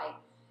it's dry,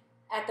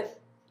 at the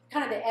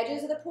kind of the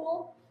edges of the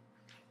pool,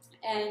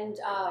 and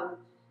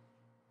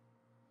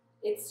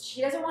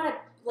she doesn't want to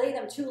lay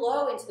them too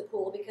low into the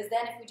pool, because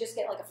then if we just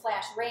get like a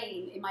flash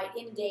rain, it might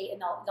inundate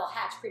and they'll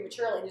hatch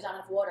prematurely, and there's not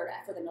enough water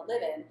for them to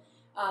live in.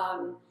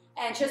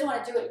 And she doesn't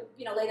want to do it,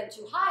 lay them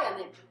too high on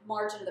the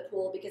margin of the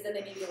pool, because then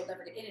they maybe will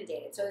never get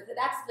inundated. So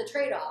that's the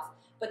trade-off.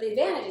 But the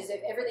advantage is,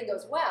 if everything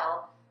goes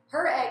well,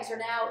 her eggs are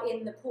now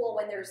in the pool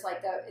when there's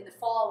in the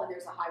fall, when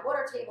there's a high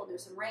water table, and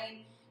there's some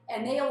rain,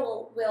 and they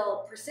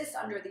will persist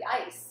under the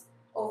ice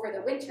over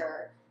the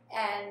winter.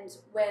 And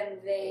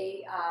when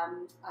they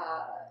are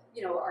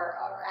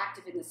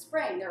active in the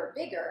spring, they're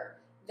bigger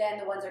than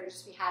the ones that are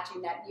just be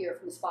hatching that year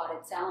from the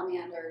spotted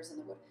salamanders and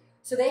the wood.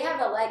 So they have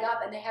a leg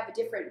up, and they have a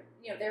different,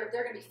 they're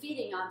going to be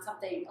feeding on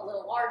something a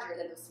little larger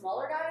than the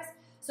smaller guys.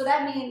 So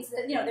that means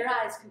that, they're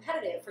not as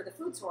competitive for the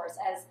food source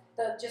as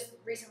the just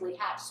recently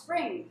hatched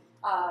spring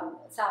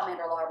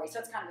salamander larvae. So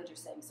it's kind of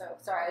interesting. So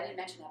sorry, I didn't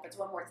mention that, but it's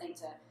one more thing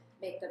to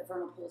make the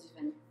vernal pools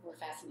even more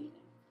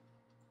fascinating.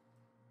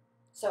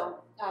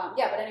 So,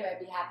 but anyway, I'd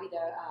be happy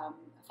to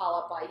follow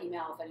up by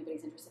email if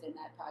anybody's interested in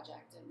that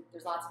project. And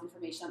there's lots of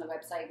information on the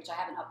website, which I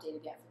haven't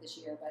updated yet for this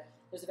year, but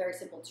there's a very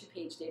simple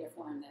 2-page data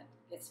form that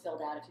gets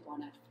filled out if you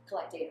want to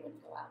collect data when you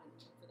go out and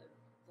look for the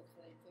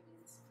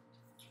amphibians.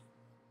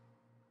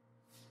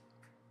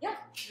 Yeah?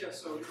 Yeah,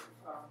 so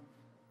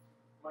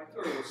my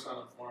daughter was on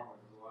a farm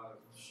with a lot of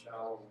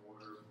shallow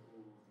water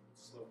pools and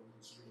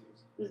slow-moving streams.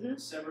 Mm-hmm.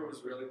 December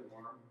was really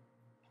warm.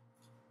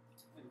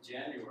 In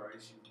January,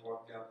 she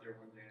walked out there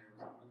one day and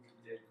there were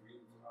 100 dead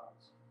green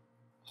frogs.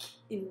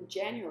 In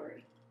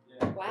January?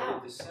 Yeah.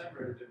 Wow. But in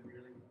December, it didn't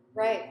really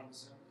Right.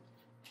 December.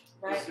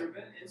 Right. Has there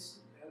been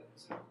incident,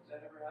 has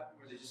that ever happened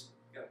where they just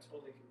got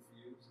totally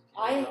confused?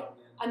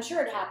 I'm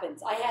sure it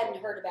happens. I hadn't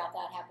heard about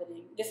that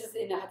happening. This is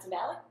in the Hudson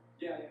Valley?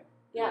 Yeah.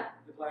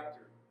 The black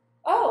dirt.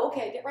 Oh,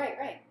 okay.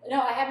 Right.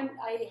 No, I hadn't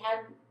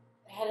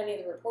had any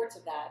of the reports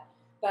of that,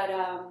 but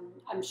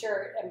I'm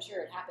sure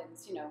it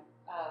happens.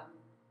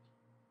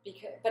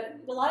 But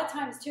a lot of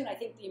times too, and I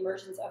think the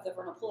emergence of the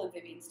vernal pool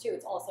amphibians too,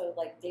 it's also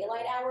like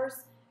daylight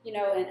hours. And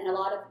a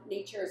lot of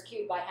nature is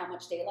cued by how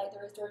much daylight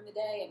there is during the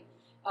day,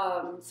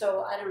 and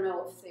so I don't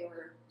know if they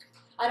were.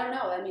 I don't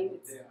know. I mean,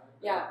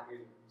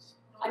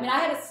 I mean, I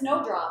had a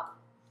snowdrop.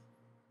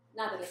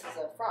 Not that this is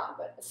a frog,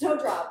 but a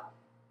snowdrop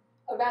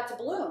about to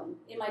bloom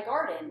in my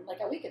garden like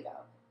a week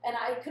ago, and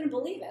I couldn't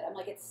believe it. I'm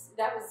like, it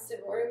was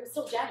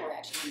still January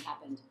actually when it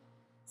happened.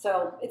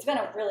 So it's been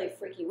a really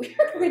freaky, weird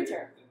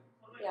winter.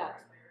 Yeah.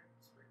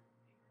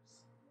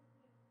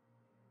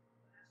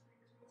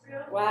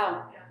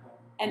 Wow.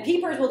 And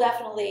peepers will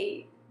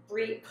definitely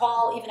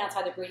call even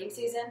outside the breeding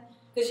season,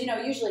 because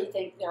usually you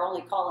think they're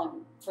only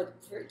calling to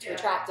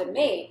attract a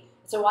mate.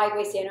 So why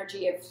waste the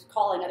energy of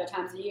calling other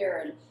times of the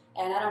year?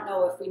 And I don't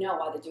know if we know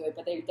why they do it,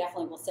 but they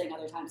definitely will sing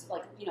other times.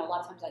 Like a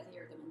lot of times I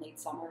hear them in late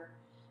summer,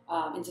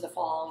 into the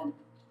fall, and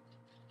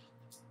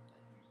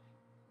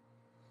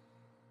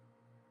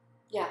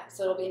yeah.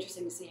 So it'll be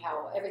interesting to see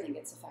how everything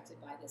gets affected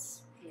by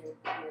this weird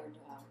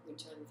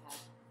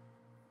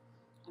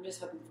I'm just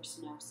hoping for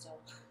snow still.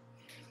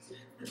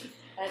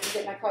 I have to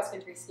get my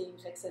cross-country skiing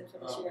fix in for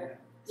this year.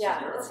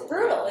 Yeah, it's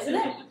brutal, isn't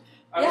it?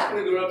 I was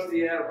going to go up to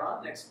the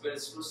Adirondacks, but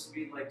it's supposed to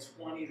be like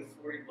 20 to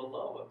 40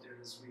 below up there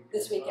this weekend.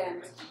 This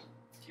weekend. So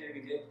I can't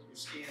even get your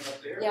skiing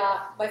up there. Yeah,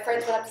 my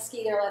friends went up to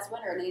ski there last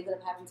winter, and they ended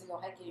up having to go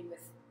hiking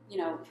with, you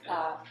know,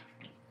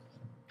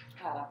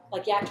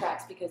 like yak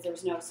tracks because there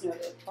was no snow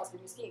to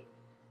cross-country ski.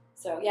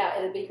 So yeah,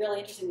 it'd be really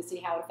interesting to see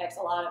how it affects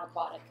a lot of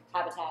aquatic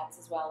habitats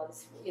as well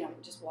as, you know,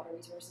 just water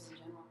resources in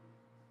general.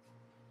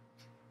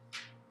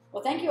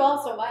 Well, thank you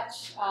all so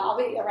much. I'll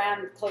be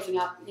around closing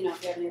up, you know,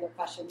 if you have any other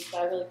questions,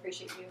 but I really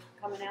appreciate you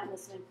coming out and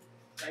listening.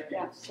 Thank you.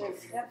 Yeah, sure.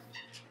 Yep.